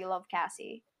 like now you love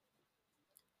Cassie.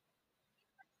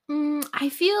 I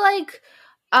feel like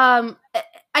um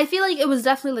I feel like it was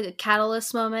definitely like a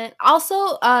catalyst moment.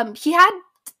 Also,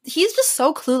 he's just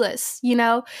so clueless, you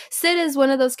know? Sid is one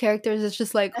of those characters that's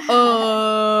just like,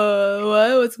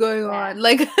 oh, what's going Yeah. on?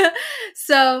 Like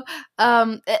so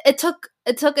it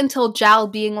took until Jal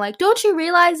being like, "Don't you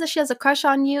realize that she has a crush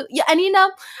on you?" Yeah,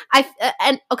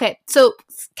 and okay, so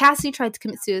Cassie tried to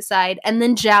commit suicide, and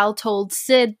then Jal told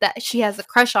Sid that she has a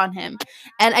crush on him,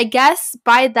 and I guess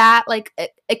by that, like,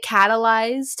 it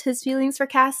catalyzed his feelings for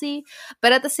Cassie.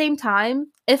 But at the same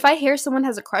time, if I hear someone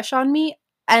has a crush on me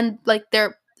and like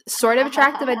they're sort of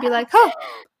attractive, I'd be like, "Oh,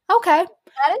 okay,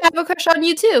 That I have a crush on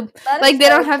you too." that is Like they so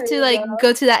don't have to true like though.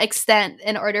 go to that extent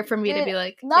in order for me to Dude, be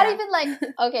like, not "Yeah." even like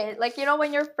okay, like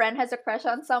when your friend has a crush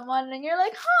on someone and you're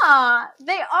like, huh,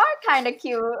 they are kind of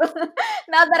cute.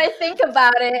 Now that I think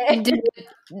about it.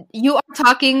 Dude, you are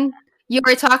talking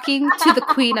to the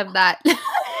queen of that.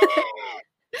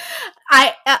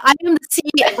 I am the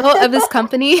CEO of this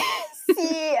company.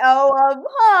 CEO of,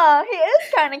 huh, he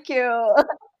is kind of cute.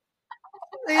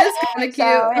 It's kind of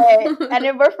So, hey, and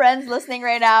if we're friends listening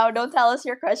right now, don't tell us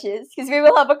your crushes because we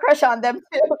will have a crush on them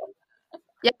too.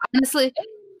 Yeah, honestly,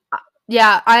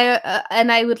 yeah,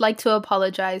 I would like to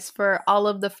apologize for all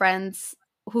of the friends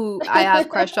who I have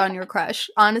crushed on your crush.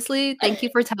 Honestly, thank you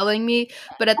for telling me,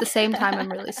 but at the same time, I'm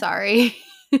really sorry.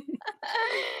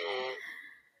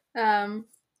 um.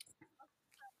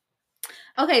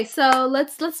 Okay, so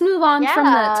let's move on from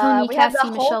the Yeah, Tony, we have the Cassie,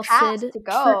 whole Michelle, cast Sid to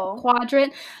go.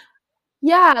 quadrant.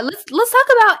 Yeah, let's talk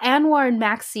about Anwar and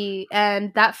Maxie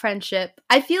and that friendship.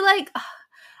 I feel like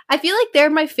they're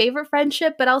my favorite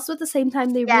friendship, but also at the same time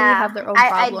they really Yeah, have their own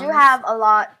I do problems. have a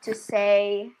lot to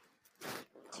say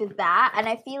to that, and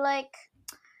I feel like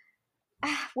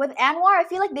with Anwar, I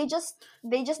feel like they just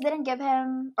didn't give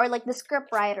him, or like the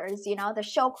script writers, the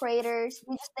show creators,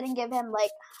 they just didn't give him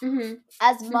like Mhm.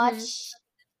 as Mhm. much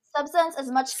substance, as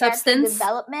much character Substance.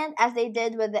 development as they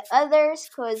did with the others.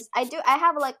 Because I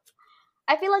have like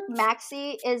I feel like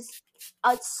Maxie is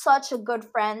such a good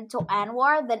friend to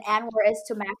Anwar than Anwar is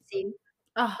to Maxie.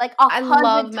 Oh, Like a I hundred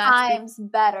love Maxie. times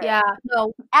better. Yeah.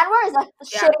 No. Anwar is a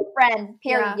Yeah. shitty friend.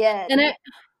 Yeah. Period. And I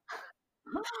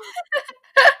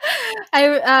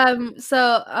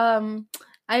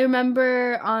I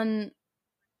remember on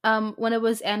when it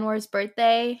was Anwar's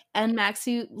birthday and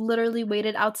Maxie literally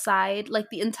waited outside like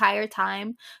the entire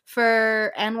time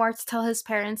for Anwar to tell his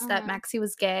parents that Mhm. Maxie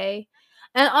was gay.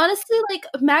 And honestly, like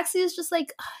Maxie is just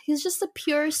like he's just a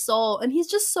pure soul and he's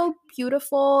just so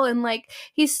beautiful and like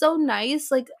he's so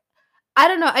nice. Like I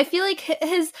don't know. I feel like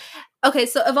his okay,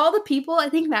 so of all the people, I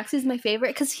think Maxie's my favorite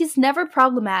because he's never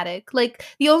problematic. Like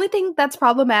the only thing that's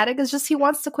problematic is just he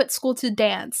wants to quit school to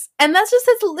dance, and that's just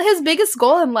his biggest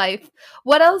goal in life.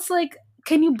 What else, like,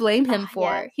 can you blame Oh, him yes.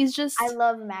 for? I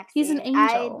love He's an Maxie. I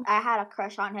angel. I had a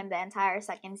crush on him the entire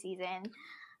second season.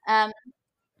 Um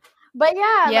but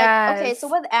yeah, like okay, so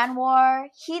Yes. with Anwar,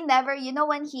 he never,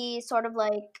 when he sort of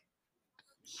like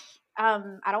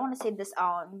I don't want to say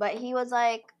disown, but he was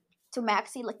like to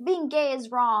Maxie like being gay is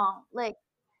wrong. Like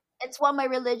it's what my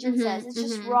religion says. Mhm. It's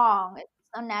just Mhm. wrong. It's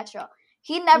unnatural.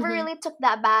 He never Mhm. really took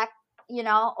that back,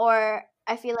 or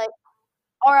I feel like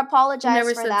or apologized Never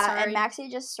for said that, and sorry. Maxie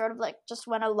just sort of like just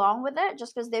went along with it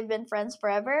just because they've been friends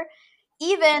forever.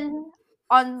 Even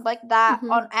on like that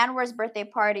Mhm. on Anwar's birthday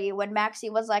party when Maxie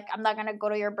was like, I'm not gonna go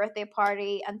to your birthday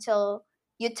party until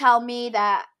you tell me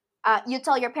that you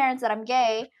tell your parents that I'm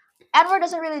gay. Anwar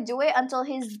doesn't really do it until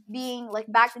he's being like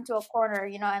backed into a corner,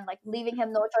 and like leaving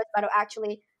him no choice but to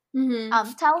actually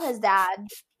Mhm. tell his dad.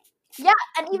 Yeah,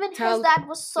 and even his Tell. dad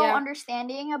was so Yeah.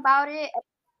 understanding about it,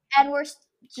 and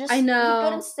I he couldn't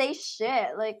know. say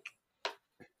shit. Like,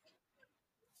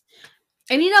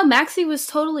 And Maxie was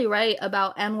totally right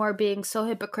about Anwar being so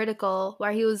hypocritical,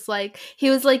 where he was like,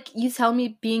 you tell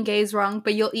me being gay is wrong,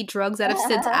 but you'll eat drugs out of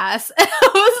Sid's ass. And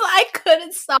I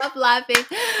couldn't stop laughing.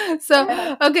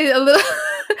 So, okay, a little,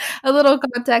 a little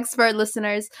context for our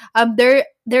listeners. There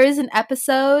is an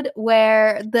episode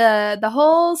where the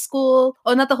whole school,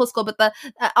 oh, not the whole school, but the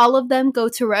all of them go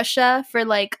to Russia for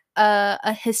like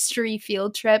a history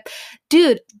field trip.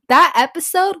 Dude, that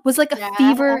episode was like a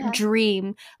fever yeah.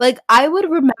 dream. Like I would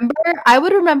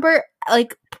remember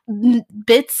like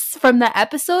bits from that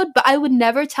episode, but I would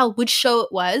never tell which show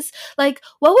it was. Like,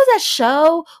 what was that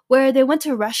show where they went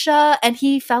to Russia and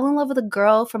he fell in love with a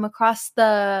girl from across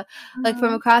the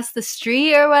Mhm.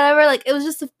 street or whatever? Like, it was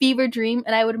just a fever dream,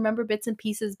 and I would remember bits and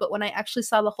pieces. But when I actually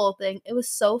saw the whole thing, it was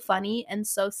so funny and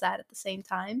so sad at the same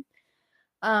time.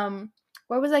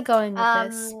 Where was I going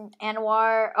with this?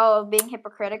 Anwar, being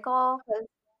hypocritical. 'Cause-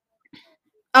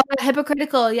 Oh,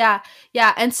 hypocritical, yeah,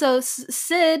 yeah. And so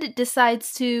Sid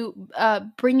decides to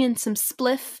bring in some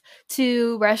spliff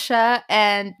to Russia,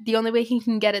 and the only way he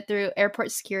can get it through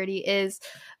airport security is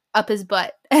up his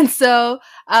butt. And so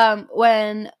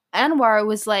when Anwar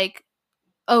was like,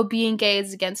 "Oh, being gay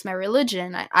is against my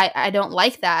religion. I don't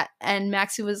like that," and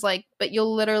Maxie was like, "But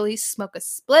you'll literally smoke a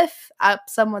spliff up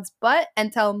someone's butt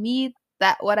and tell me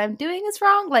that what I'm doing is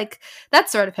wrong? Like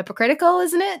that's sort of hypocritical,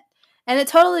 isn't it?" And it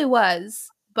totally was.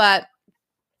 But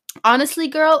honestly,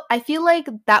 girl, I feel like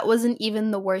that wasn't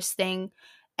even the worst thing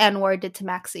Anwar did to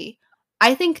Maxie.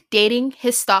 I think dating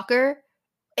his stalker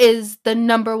is the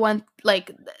number one,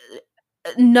 like,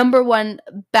 number one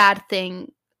bad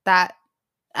thing that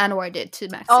Anwar did to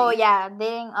oh Maxie. yeah,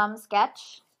 dating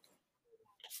Sketch.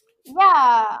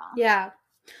 Yeah. Yeah.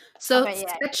 So Okay.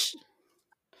 Yeah.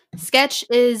 Sketch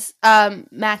is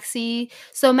Maxie.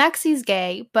 So Maxie's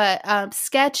gay, but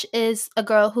Sketch is a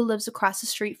girl who lives across the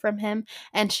street from him,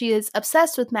 and she is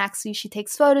obsessed with Maxie. She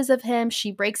takes photos of him.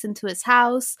 She breaks into his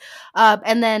house,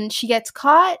 and then she gets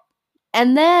caught,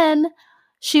 and then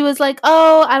she was like,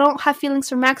 "Oh, I don't have feelings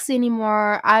for Maxie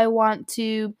anymore. I want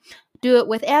to do it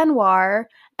with Anwar."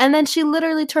 And then she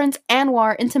literally turns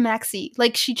Anwar into Maxie.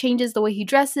 Like, she changes the way he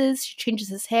dresses, she changes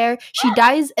his hair, she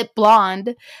dyes it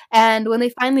blonde, and when they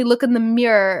finally look in the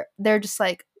mirror, they're just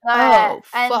like, "Oh,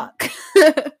 And fuck."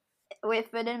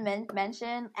 if we didn't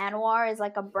mention, Anwar is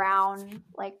like a brown,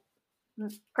 like,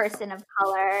 person of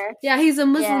color. Yeah, he's a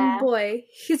Muslim Yeah. boy.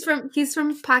 He's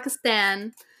from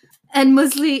Pakistan, and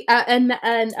Maxie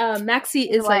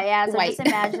He's is white, like yeah. So white. just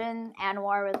imagine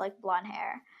Anwar with like blonde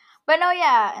hair. But no,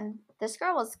 yeah, and this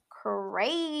girl was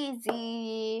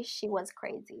crazy. She was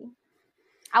crazy.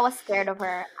 I was scared of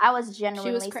her. I was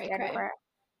She was genuinely cray scared of cray. her.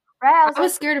 Right? I was I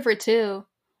was like, scared of her too.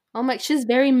 Oh my, she's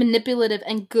very manipulative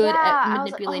and good at yeah. I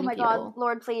was like, oh manipulating my god, people.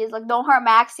 Lord, please, like, don't hurt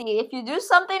Maxie. If you do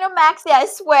something to Maxie, I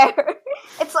swear,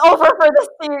 it's over for the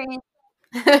series.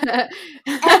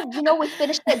 And we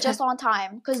finished it just on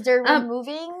time because they're um,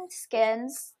 removing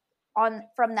skins on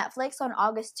from Netflix on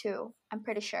August 2. I'm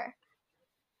pretty sure.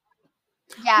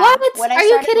 Yeah, what? when I Are you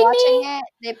started kidding watching me? it,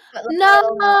 they put like a No.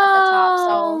 little note at the top.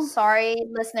 So sorry,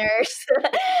 listeners,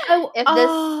 if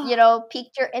this Oh,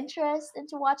 piqued your interest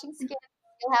into watching Skins,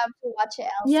 you'll have to watch it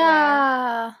elsewhere.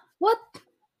 yeah. What?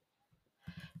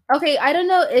 Okay, I don't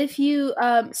know if you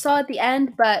saw at the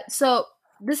end, but so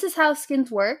this is how skins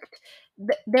worked.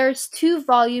 There's two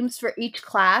volumes for each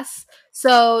class.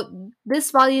 So this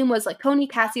volume was like Tony,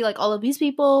 Cassie, like all of these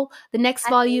people. The next I see.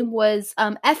 volume was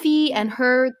Effie and Mhm.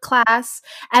 her class,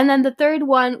 and then the third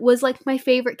one was like my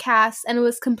favorite cast, and it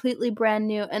was completely brand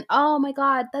new. And oh my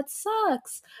god, that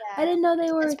sucks! I Yeah, didn't know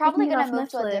they it's were probably taking it gonna off move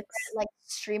to a different Netflix. like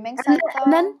streaming And site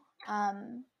and then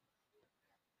though.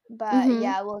 But mm-hmm.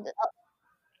 yeah,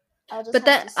 I'll just But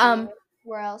have then to see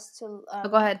where else to oh,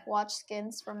 go ahead. watch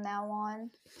Skins from now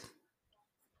on.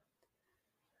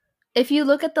 If you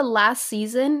look at the last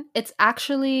season, it's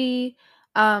actually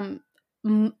um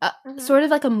Hmm. sort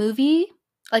of like a movie,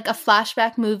 like a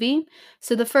flashback movie.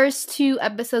 So the first two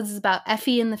episodes is about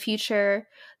Effie in the future,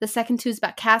 the second two is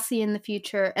about Cassie in the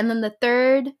future, and then the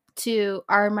third two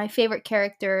are my favorite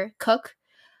character, Cook.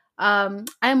 I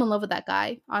am in love with that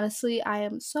guy. Honestly, I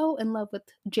am so in love with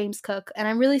James Cook, and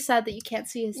I'm really sad that you can't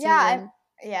see his Yeah, season.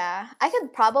 I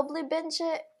could probably binge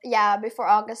it. Yeah, before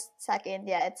August 2nd.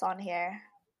 Yeah, it's on here.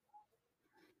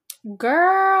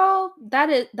 Girl, that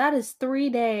is 3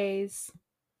 days.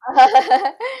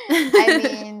 I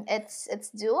mean, it's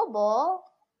doable.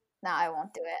 No, I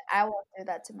won't do it. I won't do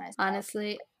that to myself.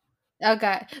 Honestly,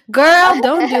 okay. Girl,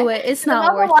 don't do it. It's Because I'm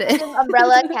not also worth it. watching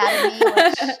Umbrella Academy,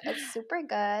 which is super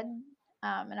good.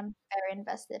 And I'm very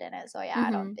invested in it. So yeah,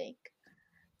 I don't Mhm. think.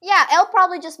 Yeah, it'll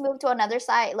probably just move to another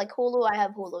site like Hulu. I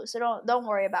have Hulu, so don't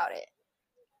worry about it.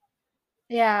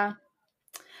 Yeah.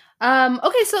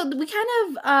 Okay, so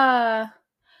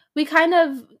we kind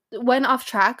of went off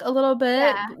track a little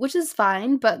bit, Yeah. which is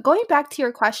fine, but going back to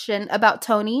your question about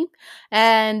Tony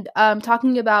and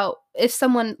talking about if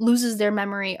someone loses their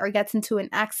memory or gets into an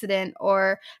accident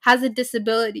or has a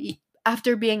disability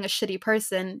after being a shitty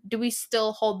person, do we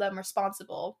still hold them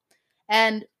responsible?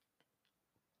 And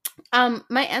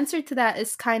my answer to that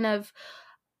is kind of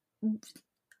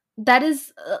that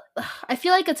is I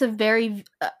feel like it's a very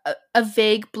a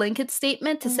vague blanket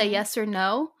statement to say Mhm. yes or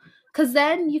no, because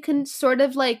then you can sort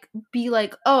of like be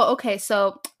like, oh, okay,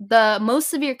 so the most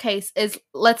severe case is,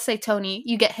 let's say, Tony,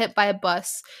 you get hit by a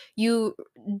bus, you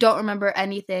don't remember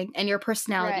anything, and your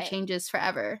personality Right. changes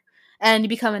forever, and you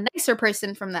become a nicer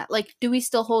person from that. Like, do we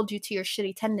still hold you to your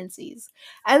shitty tendencies?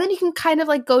 And then you can kind of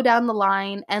like go down the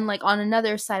line, and like on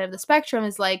another side of the spectrum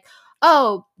is like,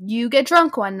 oh, you get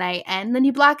drunk one night and then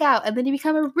you black out and then you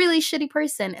become a really shitty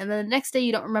person and then the next day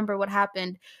you don't remember what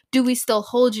happened. Do we still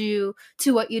hold you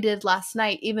to what you did last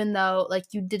night, even though like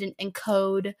you didn't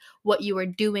encode what you were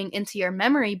doing into your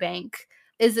memory bank?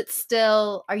 Is it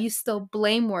still, are you still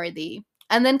blameworthy?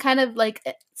 And then kind of like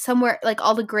somewhere like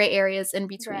all the gray areas in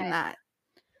between Right. that.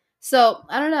 So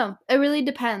I don't know. It really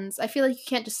depends. I feel like you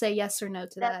can't just say yes or no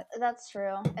to That that. that's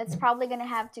true. It's probably gonna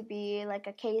have to be like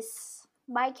a case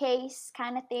by case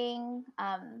kind of thing.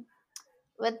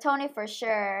 With Tony for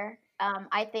sure.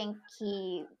 I think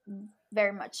he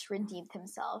very much redeemed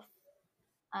himself.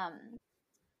 Um,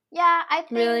 yeah, I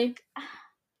think Really?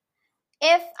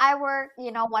 if I were,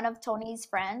 one of Tony's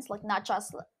friends, like not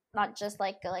just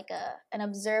like an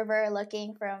observer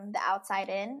looking from the outside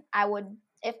in, I would,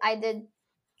 if I did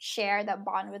share that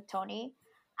bond with Tony,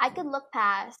 I could look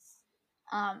past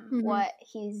Mm-hmm. what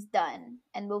he's done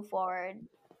and move forward.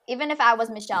 Even if I was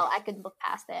Michelle, I could look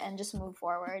past it and just move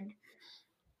forward.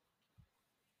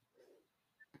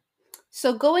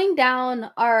 So going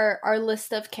down our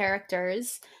list of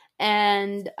characters,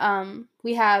 and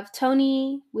we have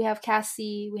Tony, we have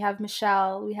Cassie, we have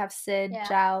Michelle, we have Sid, Yeah.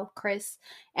 Zhao, Chris,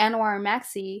 Anwar, and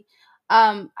Maxie.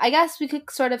 I guess we could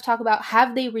sort of talk about,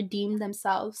 have they redeemed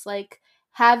themselves? Like,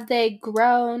 have they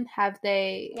grown? Have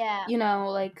they, Yeah.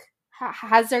 like,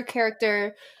 has their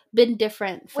character been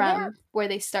different We didn't from where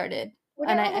they started? we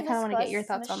And didn't I really kind of want to get your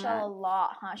discuss thoughts on Michelle that. a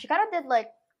lot, huh? She kind of did like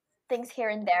things here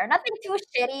and there. Nothing too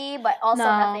shitty, but also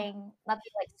No. nothing like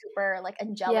super like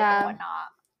angelic and Yeah. whatnot.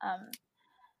 Um,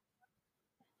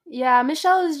 Yeah,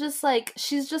 Michelle is just like,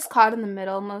 she's just caught in the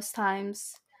middle most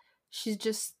times. She's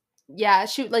just, yeah,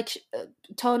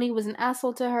 Tony was an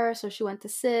asshole to her, so she went to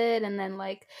Sid, and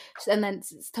then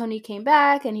Tony came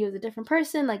back and he was a different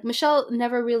person. Like, Michelle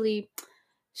never really,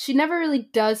 she never really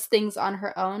does things on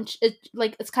her own.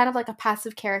 It's kind of like a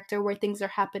passive character where things are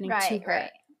happening to right, her.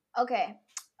 right. Okay.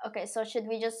 Okay, so should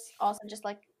we just also just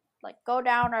like go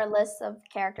down our list of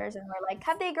characters and we're like,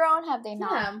 have they grown? Have they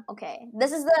not? Yeah. Okay.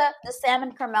 This is the Sam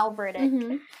and Carmel verdict.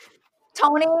 Mm-hmm.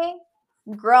 Tony,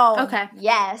 grown. Okay.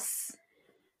 Yes.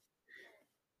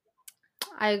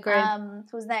 I agree.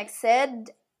 Who's next?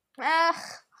 Sid? Ugh,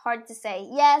 hard to say.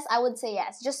 Yes, I would say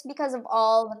yes. Just because of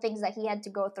all the things that he had to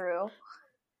go through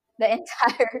the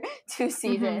entire 2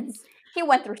 seasons. He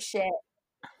went through shit.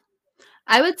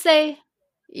 I would say,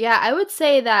 yeah, I would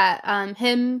say that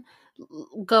him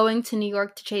going to New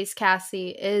York to chase Cassie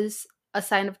is a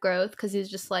sign of growth, because he's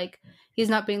just like, he's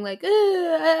not being like,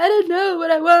 I don't know what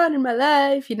I want in my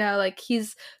life, like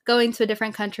he's going to a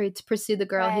different country to pursue the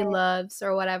girl he Right. loves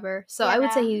or whatever. So I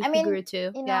would say Yeah. he grew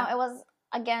too. Yeah. It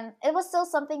was still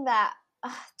something that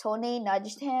Tony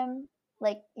nudged him.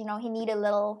 Like, he needed a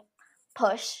little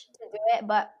push to do it.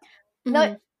 But no,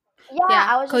 Mm-hmm. yeah, Yeah.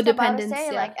 I was just about to Codependence.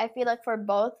 say, Yeah. like, I feel like for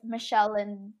both Michelle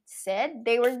and Sid,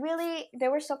 they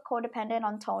were so codependent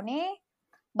on Tony.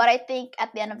 But I think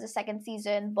at the end of the second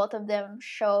season, both of them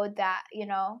showed that,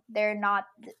 they're not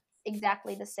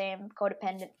exactly the same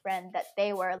codependent friend that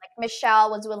they were. Like,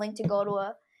 Michelle was willing to go to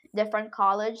a different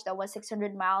college that was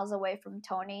 600 miles away from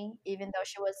Tony, even though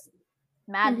she was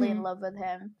madly in Mm-hmm. love with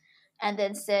him. And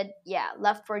then Sid, yeah,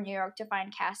 left for New York to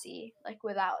find Cassie, like,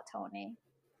 without Tony.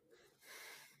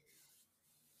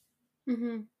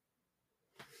 Mm-hmm.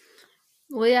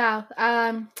 Well, yeah.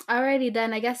 Alrighty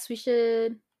then. I guess we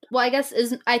should. Well,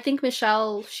 I think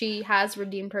Michelle, she has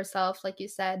redeemed herself, like you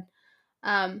said,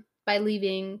 by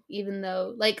leaving, even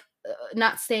though, like,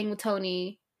 not staying with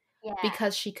Tony Yeah,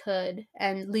 because she could,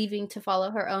 and leaving to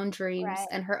follow her own dreams right.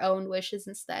 and her own wishes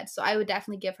instead. So I would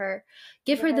definitely give her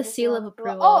Give her the the seal seal of of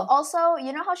approval. Oh, approval. also,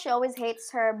 you know how she always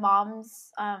hates her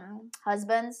mom's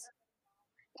husbands?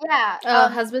 Yeah.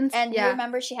 Husbands, And do you yeah.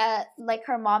 remember she had like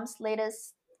her mom's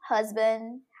latest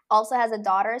husband also has a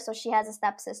daughter, so she has a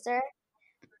stepsister.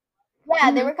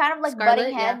 Yeah, they Mm-hmm. were kind of like butting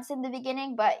Scarlet, yeah. heads in the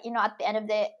beginning, but at the end of the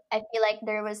day, I feel like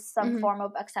there was some Mm-hmm. form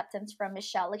of acceptance from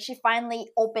Michelle. Like, she finally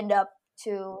opened up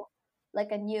to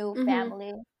like a new Mm-hmm.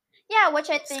 family. Yeah, which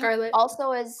I think Scarlet.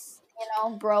 also is,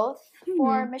 growth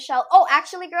for Mm-hmm. Michelle. Oh,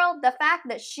 actually, girl, the fact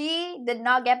that she did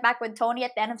not get back with Tony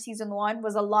at the end of season 1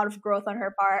 was a lot of growth on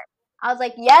her part. I was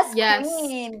like, yes, Yes.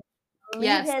 queen, leave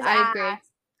Yes, his I ass. agree.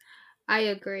 I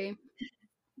agree.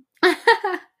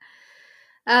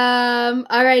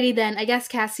 Alrighty then. I guess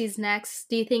Cassie's next.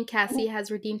 Do you think Cassie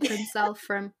has redeemed himself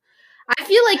from? I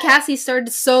feel like Cassie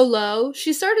started so low.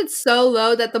 She started so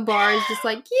low that the bar is just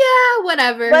like, yeah,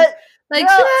 whatever. But Like,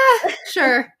 girl, yeah,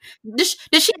 sure. Did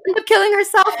she end up killing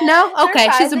herself? No? Okay,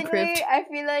 she's surprisingly, improved. I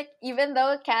feel like even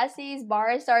though Cassie's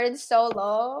bar started so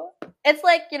low, it's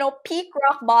like, peak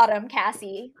rock bottom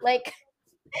Cassie. Like,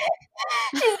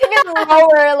 she's even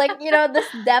lower, like,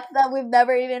 this depth that we've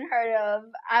never even heard of.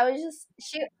 I was just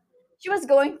she was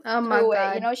going Oh my through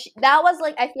it, god. that was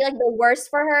like, I feel like the worst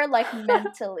for her, like,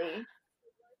 mentally.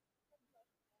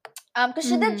 Because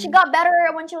she Mm-hmm. got better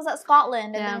when she was at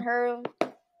Scotland, and then Yeah. her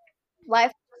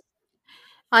life.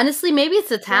 Honestly, maybe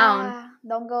it's a town. Yeah,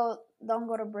 don't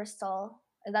go to Bristol.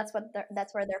 That's where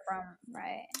they're from,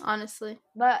 right? Honestly.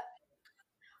 But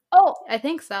oh, I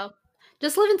think so.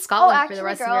 Just live in Scotland for the actually,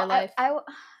 rest of your girl, life. I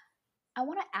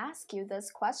want to ask you this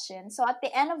question. So at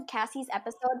the end of Cassie's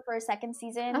episode for second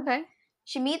season, Okay.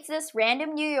 she meets this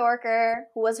random New Yorker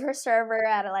who was her server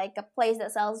at like a place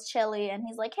that sells chili, and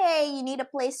he's like, "Hey, you need a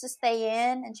place to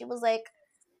stay in?" And she was like,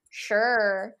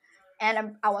 "Sure."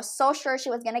 And I was so sure she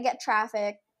was gonna get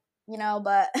trafficked,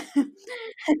 but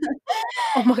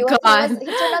Oh my he god.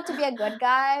 turned out to be a good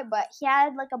guy, but he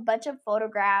had like a bunch of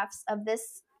photographs of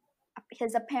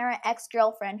his apparent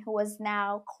ex-girlfriend who was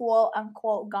now quote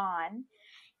unquote gone.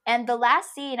 And the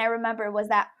last scene I remember was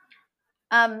that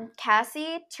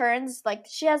Cassie turns, like,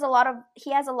 he has a lot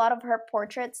of her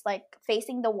portraits like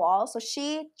facing the wall, so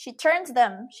she turns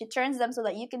them so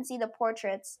that you can see the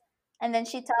portraits, and then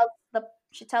she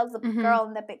tells the Mm-hmm. girl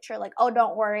in the picture, like, oh,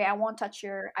 don't worry, I won't touch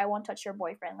your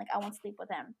boyfriend, like, I won't sleep with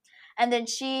him. And then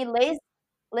she lays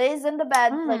in the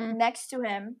bed, like, Mm. next to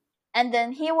him, and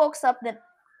then he wakes up the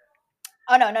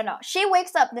oh, no, she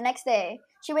wakes up the next day,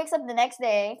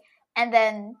 and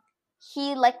then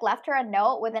he, like, left her a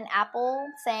note with an apple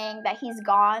saying that he's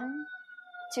gone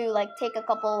to, like, take a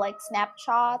couple, like,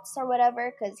 snapshots or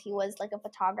whatever, because he was, like, a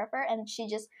photographer, and she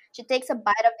takes a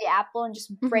bite of the apple and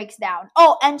just Mm-hmm. breaks down.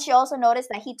 Oh, and she also noticed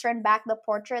that he turned back the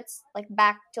portraits, like,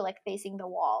 back to, like, facing the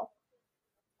wall.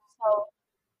 So,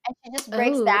 and she just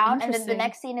breaks Oh, down, and then the interesting.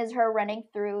 next scene is her running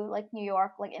through, like, New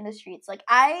York, like, in the streets. Like,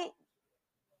 I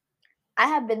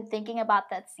have been thinking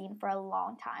about that scene for a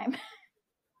long time.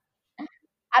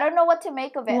 I don't know what to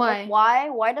make of it. Like, Why?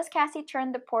 why does Cassie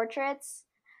turn the portraits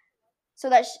so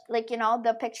that like,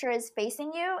 the picture is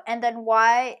facing you, and then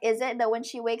why is it that when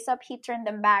she wakes up he turned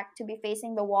them back to be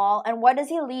facing the wall, and why does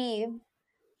he leave?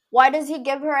 Why does he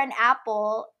give her an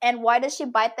apple, and why does she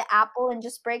bite the apple and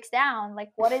just breaks down?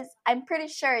 Like, what is I'm pretty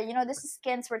sure, this is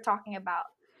skins we're talking about.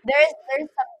 There's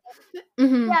some,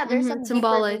 Mm-hmm. yeah, there's Mm-hmm. some deeper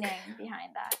Symbolic. meaning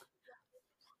behind that.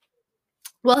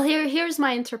 Well, here's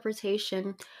my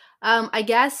interpretation. I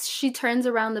guess she turns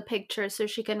around the picture so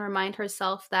she can remind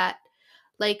herself that,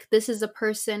 like, this is a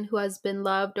person who has been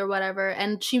loved or whatever,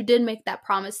 and she did make that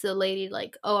promise to the lady,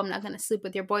 like, oh, I'm not going to sleep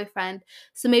with your boyfriend.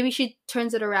 So maybe she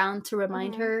turns it around to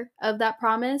remind Mm-hmm. her of that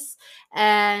promise.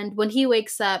 And when he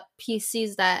wakes up, he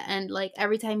sees that, and, like,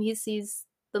 every time he sees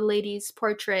the lady's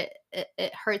portrait,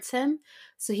 it hurts him,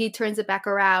 so he turns it back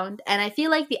around. And I feel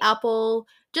like the apple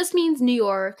just means New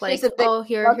York, Here's like, a big oh,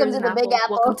 welcome here's to an the Big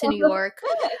apple, welcome to New Apple. York.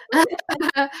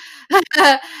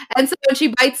 And so when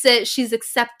she bites it, she's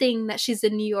accepting that she's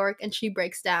in New York, and she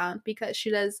breaks down because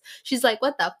she's like,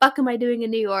 what the fuck am I doing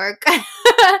in New York?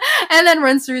 And then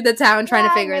runs through the town trying to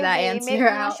Yeah, figure that maybe answer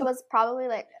she out. was probably,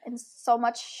 like, in so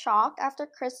much shock after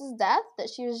Chris's death that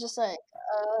she was just like,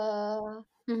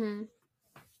 Mm-hmm.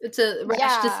 It's a rash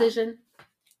yeah. decision.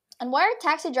 And why are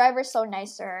taxi drivers so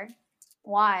nice to her?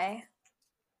 Why?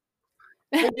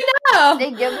 I They know.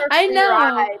 they give her I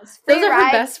know. Those free are her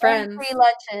rides best and free friends.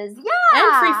 lunches.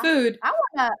 And free Yeah, food. I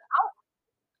wanna,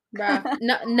 Bruh.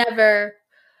 No, never.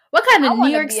 What kind of I New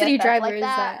wanna York be a City theft driver like is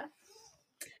that. that?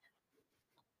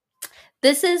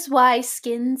 This is why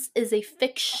Skins is a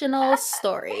fictional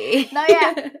story. No,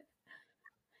 yeah,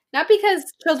 Not because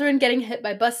children getting hit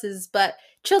by buses, but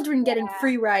children getting yeah.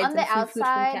 free rides On the and free food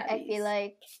from outside, I feel cabbies.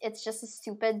 like it's just a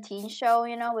stupid teen show,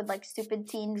 with, like, stupid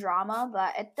teen drama,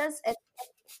 but it is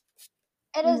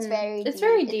Mm-hmm. very It's deep.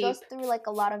 very It goes deep. through, like,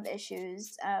 a lot of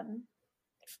issues.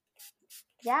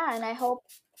 Yeah, and I hope.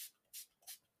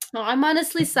 Well, I'm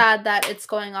honestly sad that it's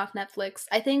going off Netflix.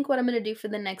 I think what I'm going to do for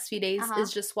the next few Uh days huh.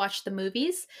 is just watch the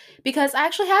movies, because I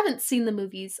actually haven't seen the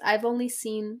movies. I've only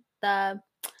seen the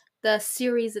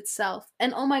series itself.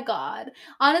 And oh my god.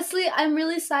 Honestly, I'm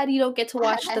really sad you don't get to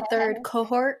watch the third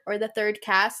cohort or the third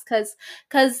cast,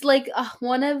 cuz like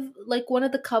one of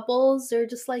the couples, they're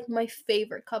just like my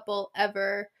favorite couple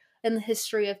ever in the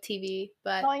history of TV.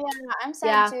 But Oh yeah, I'm sad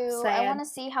yeah, too. I want sad. to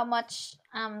see how much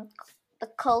the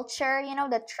culture,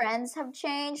 the trends have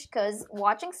changed. Because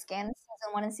watching Skins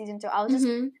season 1 and season 2, I was just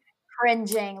Mhm.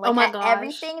 cringing, Oh like, my at gosh.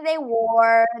 everything they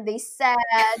wore, they said,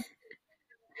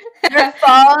 their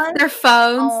phones. Their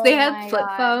phones. They Oh had my flip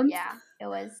god, phones. yeah, it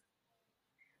was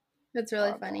That's really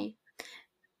horrible. funny.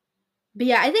 But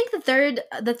yeah, I think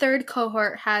the third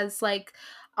cohort has like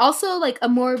also like a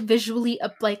more visually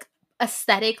like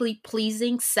aesthetically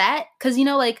pleasing set, because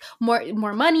like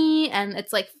more money, and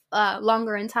it's like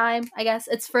longer in time. I guess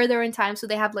it's further in time, so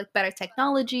they have like better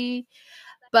technology.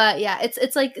 But yeah,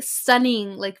 it's like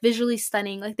stunning, like visually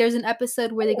stunning. Like there's an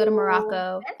episode where they go to Oh,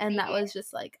 Morocco, and fancy. that was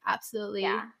just like absolutely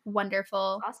Yeah,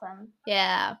 wonderful. awesome.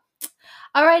 Yeah.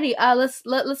 Alrighty,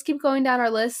 let's keep going down our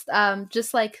list.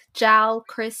 Just like Jal,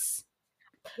 Chris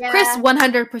Yeah,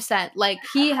 100%. Like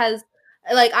he has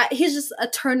he's just a I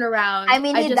turnaround.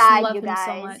 mean, I he just died, love you him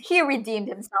so guys. much. He redeemed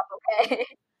himself, okay?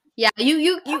 Yeah, you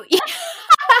you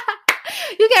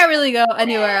can't really go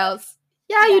anywhere else.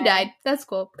 Yeah, you Yeah, died. That's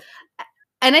cool.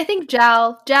 And I think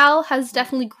Jal has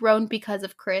definitely grown because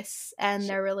of Chris and she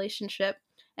their relationship.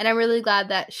 And I'm really glad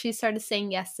that she started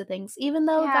saying yes to things, even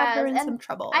she though it got her has. in And some I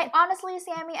trouble. honestly,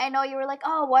 Sammy, I know you were like,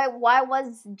 oh, why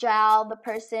was Jal the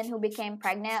person who became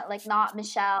pregnant? Like, not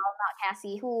Michelle, not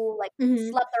Cassie, who, like, Mm-hmm.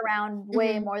 slept around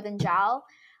way Mm-hmm. more than Jal.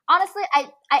 Honestly,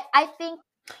 I think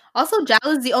Also, Jal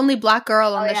is the only black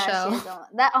girl on Oh the yeah, she show. is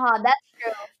that's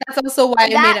true. That's also why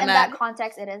it made it In that mad.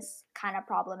 context, it is kind of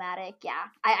problematic. Yeah,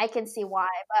 I can see why,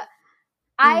 but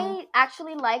Mm. I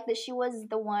actually like that she was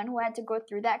the one who had to go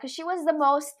through that because she was the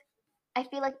most, I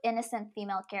feel like, innocent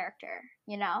female character.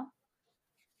 You know?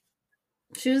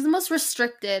 She was the most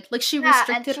restricted. Like, she Yeah,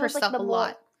 and restricted she was like herself the a most.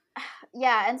 lot.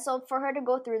 Yeah, and so for her to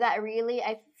go through that, really,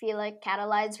 I feel like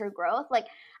catalyzed her growth. Like,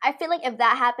 I feel like if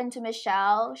that happened to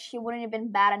Michelle, she wouldn't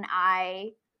even bat an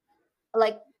eye,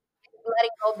 like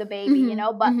letting go of the baby, you Mm-hmm.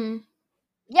 know. But Mm-hmm.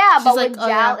 yeah, She's but like, with oh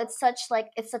Jal, yeah. it's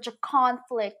such a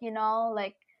conflict, you know.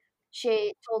 Like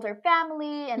she told her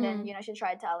family, and then Mm. she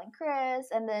tried telling Chris,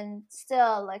 and then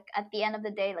still, like at the end of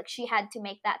the day, like she had to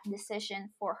make that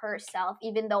decision for herself,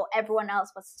 even though everyone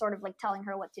else was sort of like telling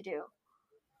her what to do.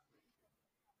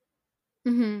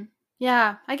 Mm-hmm.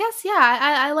 Yeah, I guess, yeah,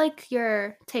 I like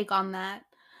your take on that.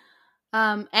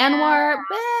 Anwar,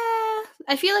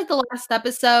 I feel like the last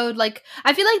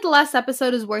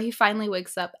episode, is where he finally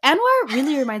wakes up. Anwar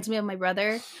really reminds me of my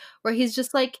brother, where he's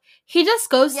just like, he just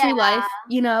goes Yeah, through life,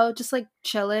 just like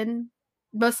chilling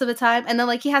most of the time. And then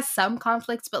like he has some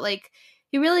conflicts, but like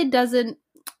he really doesn't,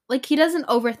 like he doesn't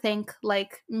overthink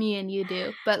like me and you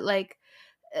do. But like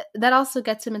that also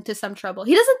gets him into some trouble.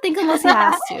 He doesn't think unless he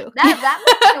has to. that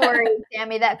makes me worry,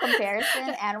 Tammy. That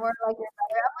comparison, and we're like your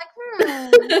brother.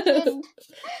 I'm like,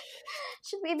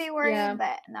 should we be worried? Yeah.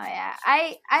 But no, yeah,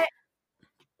 I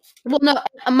Well, no,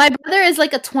 my brother is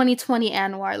like a 2020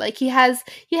 Anwar. Like he has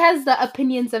the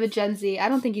opinions of a Gen Z. I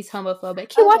don't think he's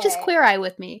homophobic. He watches okay, Queer Eye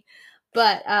with me,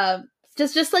 but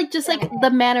just like okay. the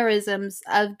mannerisms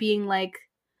of being like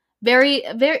very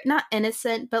very not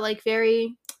innocent, but like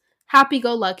very happy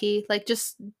go lucky, like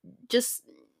just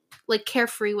like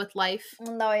carefree with life.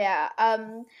 No, yeah,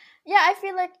 yeah. I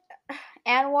feel like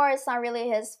Anwar, it's not really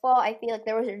his fault. I feel like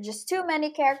there were just too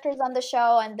many characters on the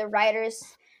show, and the writers,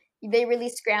 they really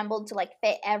scrambled to like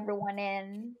fit everyone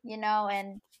in, you know.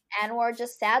 And Anwar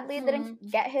just sadly didn't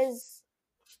Mm. get his,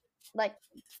 like,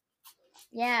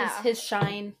 His yeah, his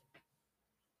shine,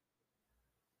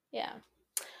 yeah.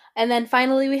 And then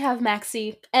finally we have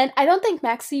Maxi. And I don't think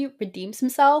Maxi redeems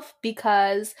himself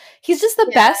because he's just the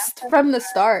yeah. best from the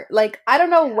start. Like I don't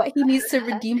know what he needs to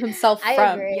redeem himself I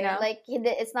from, you agree. know? Like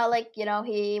it's not like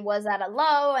he was at a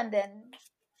low and then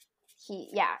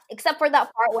yeah, except for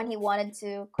that part when he wanted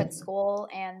to quit school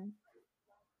and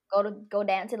go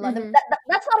dance in London. Mm-hmm.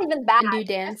 That's not even bad. And do That's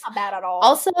dance. not bad at all.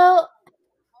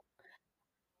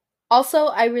 Also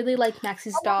I really like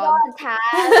Maxi's Oh my dog. god,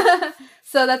 Taz!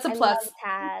 So that's a I love plus.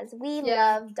 Taz. We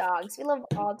Yeah. love dogs. We love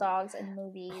all dogs in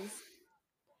movies.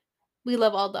 We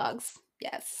love all dogs.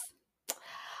 Yes.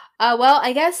 Well,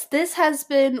 I guess this has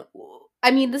been.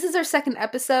 I mean, this is our second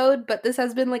episode, but this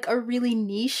has been like a really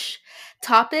niche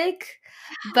topic.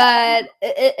 But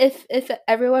if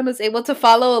everyone was able to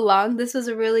follow along, this was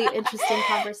a really interesting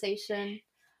conversation.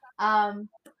 Um,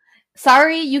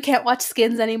 Sorry you can't watch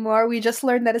Skins anymore. We just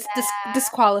learned that it's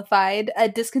disqualified,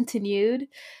 discontinued.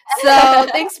 So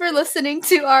thanks for listening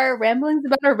to our ramblings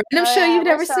about a random Oh show yeah, you've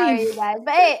we're never sorry, seen. you guys.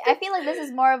 But hey, I feel like this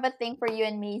is more of a thing for you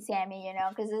and me, Sammy.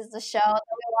 Because this is the show that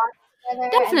we watch together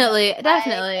and that Definitely, we like, and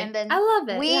definitely. I then love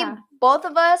it. we Yeah. both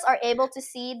of us are able to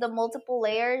see the multiple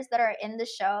layers that are in the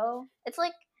show. It's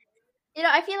like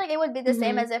I feel like it would be the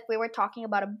same Mm-hmm. as if we were talking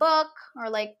about a book or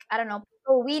like I don't know,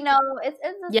 people we know. It's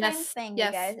the same Yes. thing, you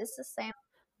Yes. guys. It's the same.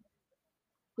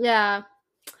 Yeah.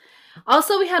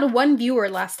 Also, we had one viewer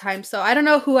last time, so I don't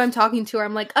know who I'm talking to.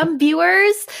 I'm like,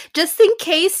 viewers, just in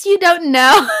case you don't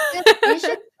know. You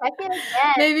should check it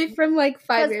again. Maybe from like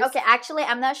 5 years. Okay, actually,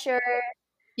 I'm not sure.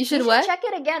 You You should should what? check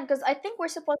it again because I think we're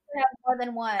supposed to have more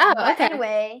than one. Oh, But okay.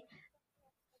 anyway,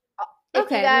 if you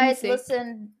Okay, let me guys see.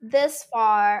 listen this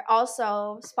far,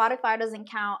 also Spotify doesn't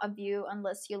count a view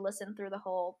unless you listen through the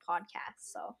whole podcast.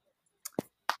 So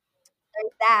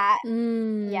there's that.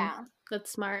 Yeah.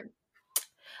 That's smart.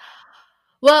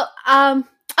 Well, 11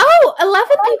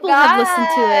 Oh people have my listened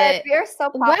to god, it. we are so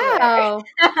popular. Wow.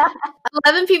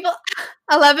 11 people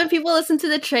 11 people listen to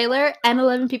the trailer and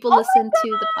 11 people Oh listen my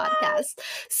to the podcast.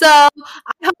 So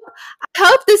I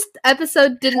hope this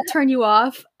episode didn't turn you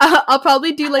off. I'll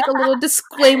probably do like a little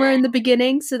disclaimer in the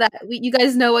beginning so that you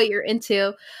guys know what you're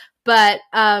into. But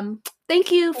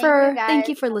thank you Thank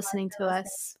you for guys so much listening for to listening.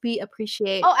 us. We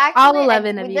appreciate Oh, all actually,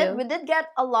 11 of we you. did get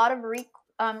a lot of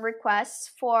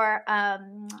requests for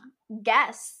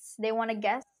guests. They want to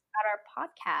guest at our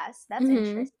podcast. That's Mm-hmm.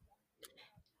 interesting.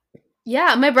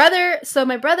 Yeah, my brother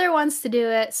wants to do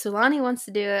it, Sulani wants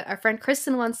to do it, our friend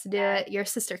Kristen wants to do Yes. it, your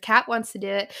sister Kat wants to do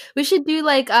it. We should do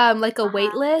like a wait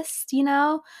Uh-huh. list,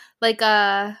 like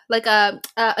a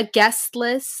guest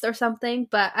list or something.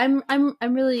 But I'm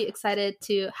really excited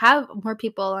to have more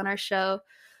people on our show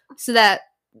so that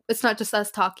it's not just us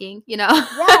talking. Yeah,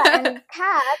 and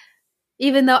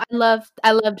Even though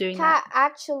I love doing that. Kat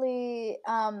actually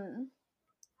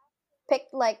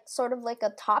picked like sort of like a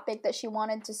topic that she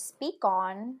wanted to speak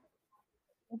on.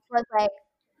 It was like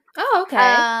Oh,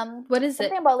 okay. What is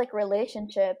something it? about like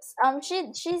relationships. She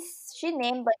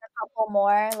named like a couple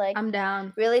more like I'm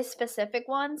down. really specific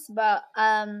ones, but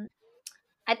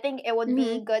I think it would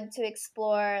be Mhm. good to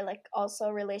explore like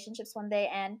also relationships one day,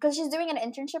 and because she's doing an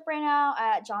internship right now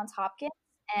at Johns Hopkins,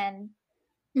 and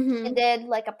she Mhm. did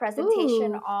like a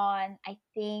presentation Ooh. on, I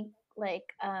think,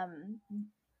 like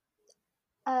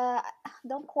uh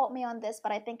don't quote me on this,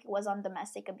 but I think it was on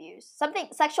domestic abuse, something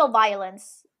sexual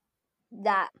violence,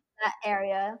 that that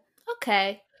area.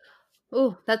 Okay.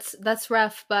 Ooh, that's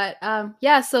rough, but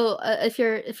yeah. So if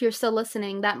you're still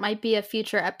listening, that might be a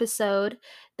future episode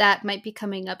that might be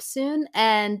coming up soon.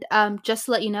 And just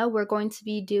to let you know, we're going to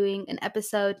be doing an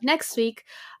episode next week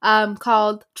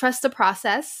called "Trust the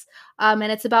Process," and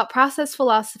it's about process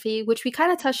philosophy, which we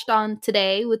kind of touched on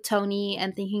today with Tony,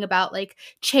 and thinking about like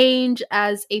change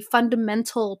as a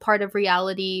fundamental part of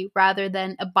reality rather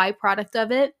than a byproduct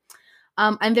of it.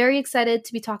 I'm very excited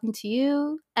to be talking to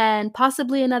you and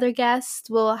possibly another guest.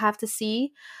 We'll have to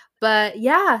see, but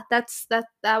yeah,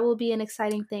 that will be an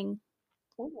exciting thing.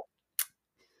 Ooh.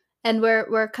 And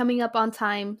we're coming up on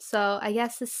time, so I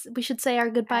guess we should say our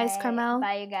All goodbyes, right, Carmel.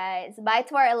 bye you guys. Bye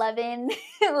to our 11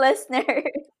 listeners,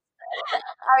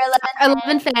 our 11 Our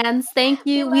 11 fans. fans, thank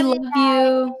We you. We love you love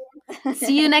you. guys.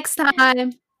 See you next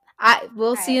time. I will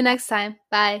All see right, you bye. next time.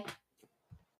 Bye.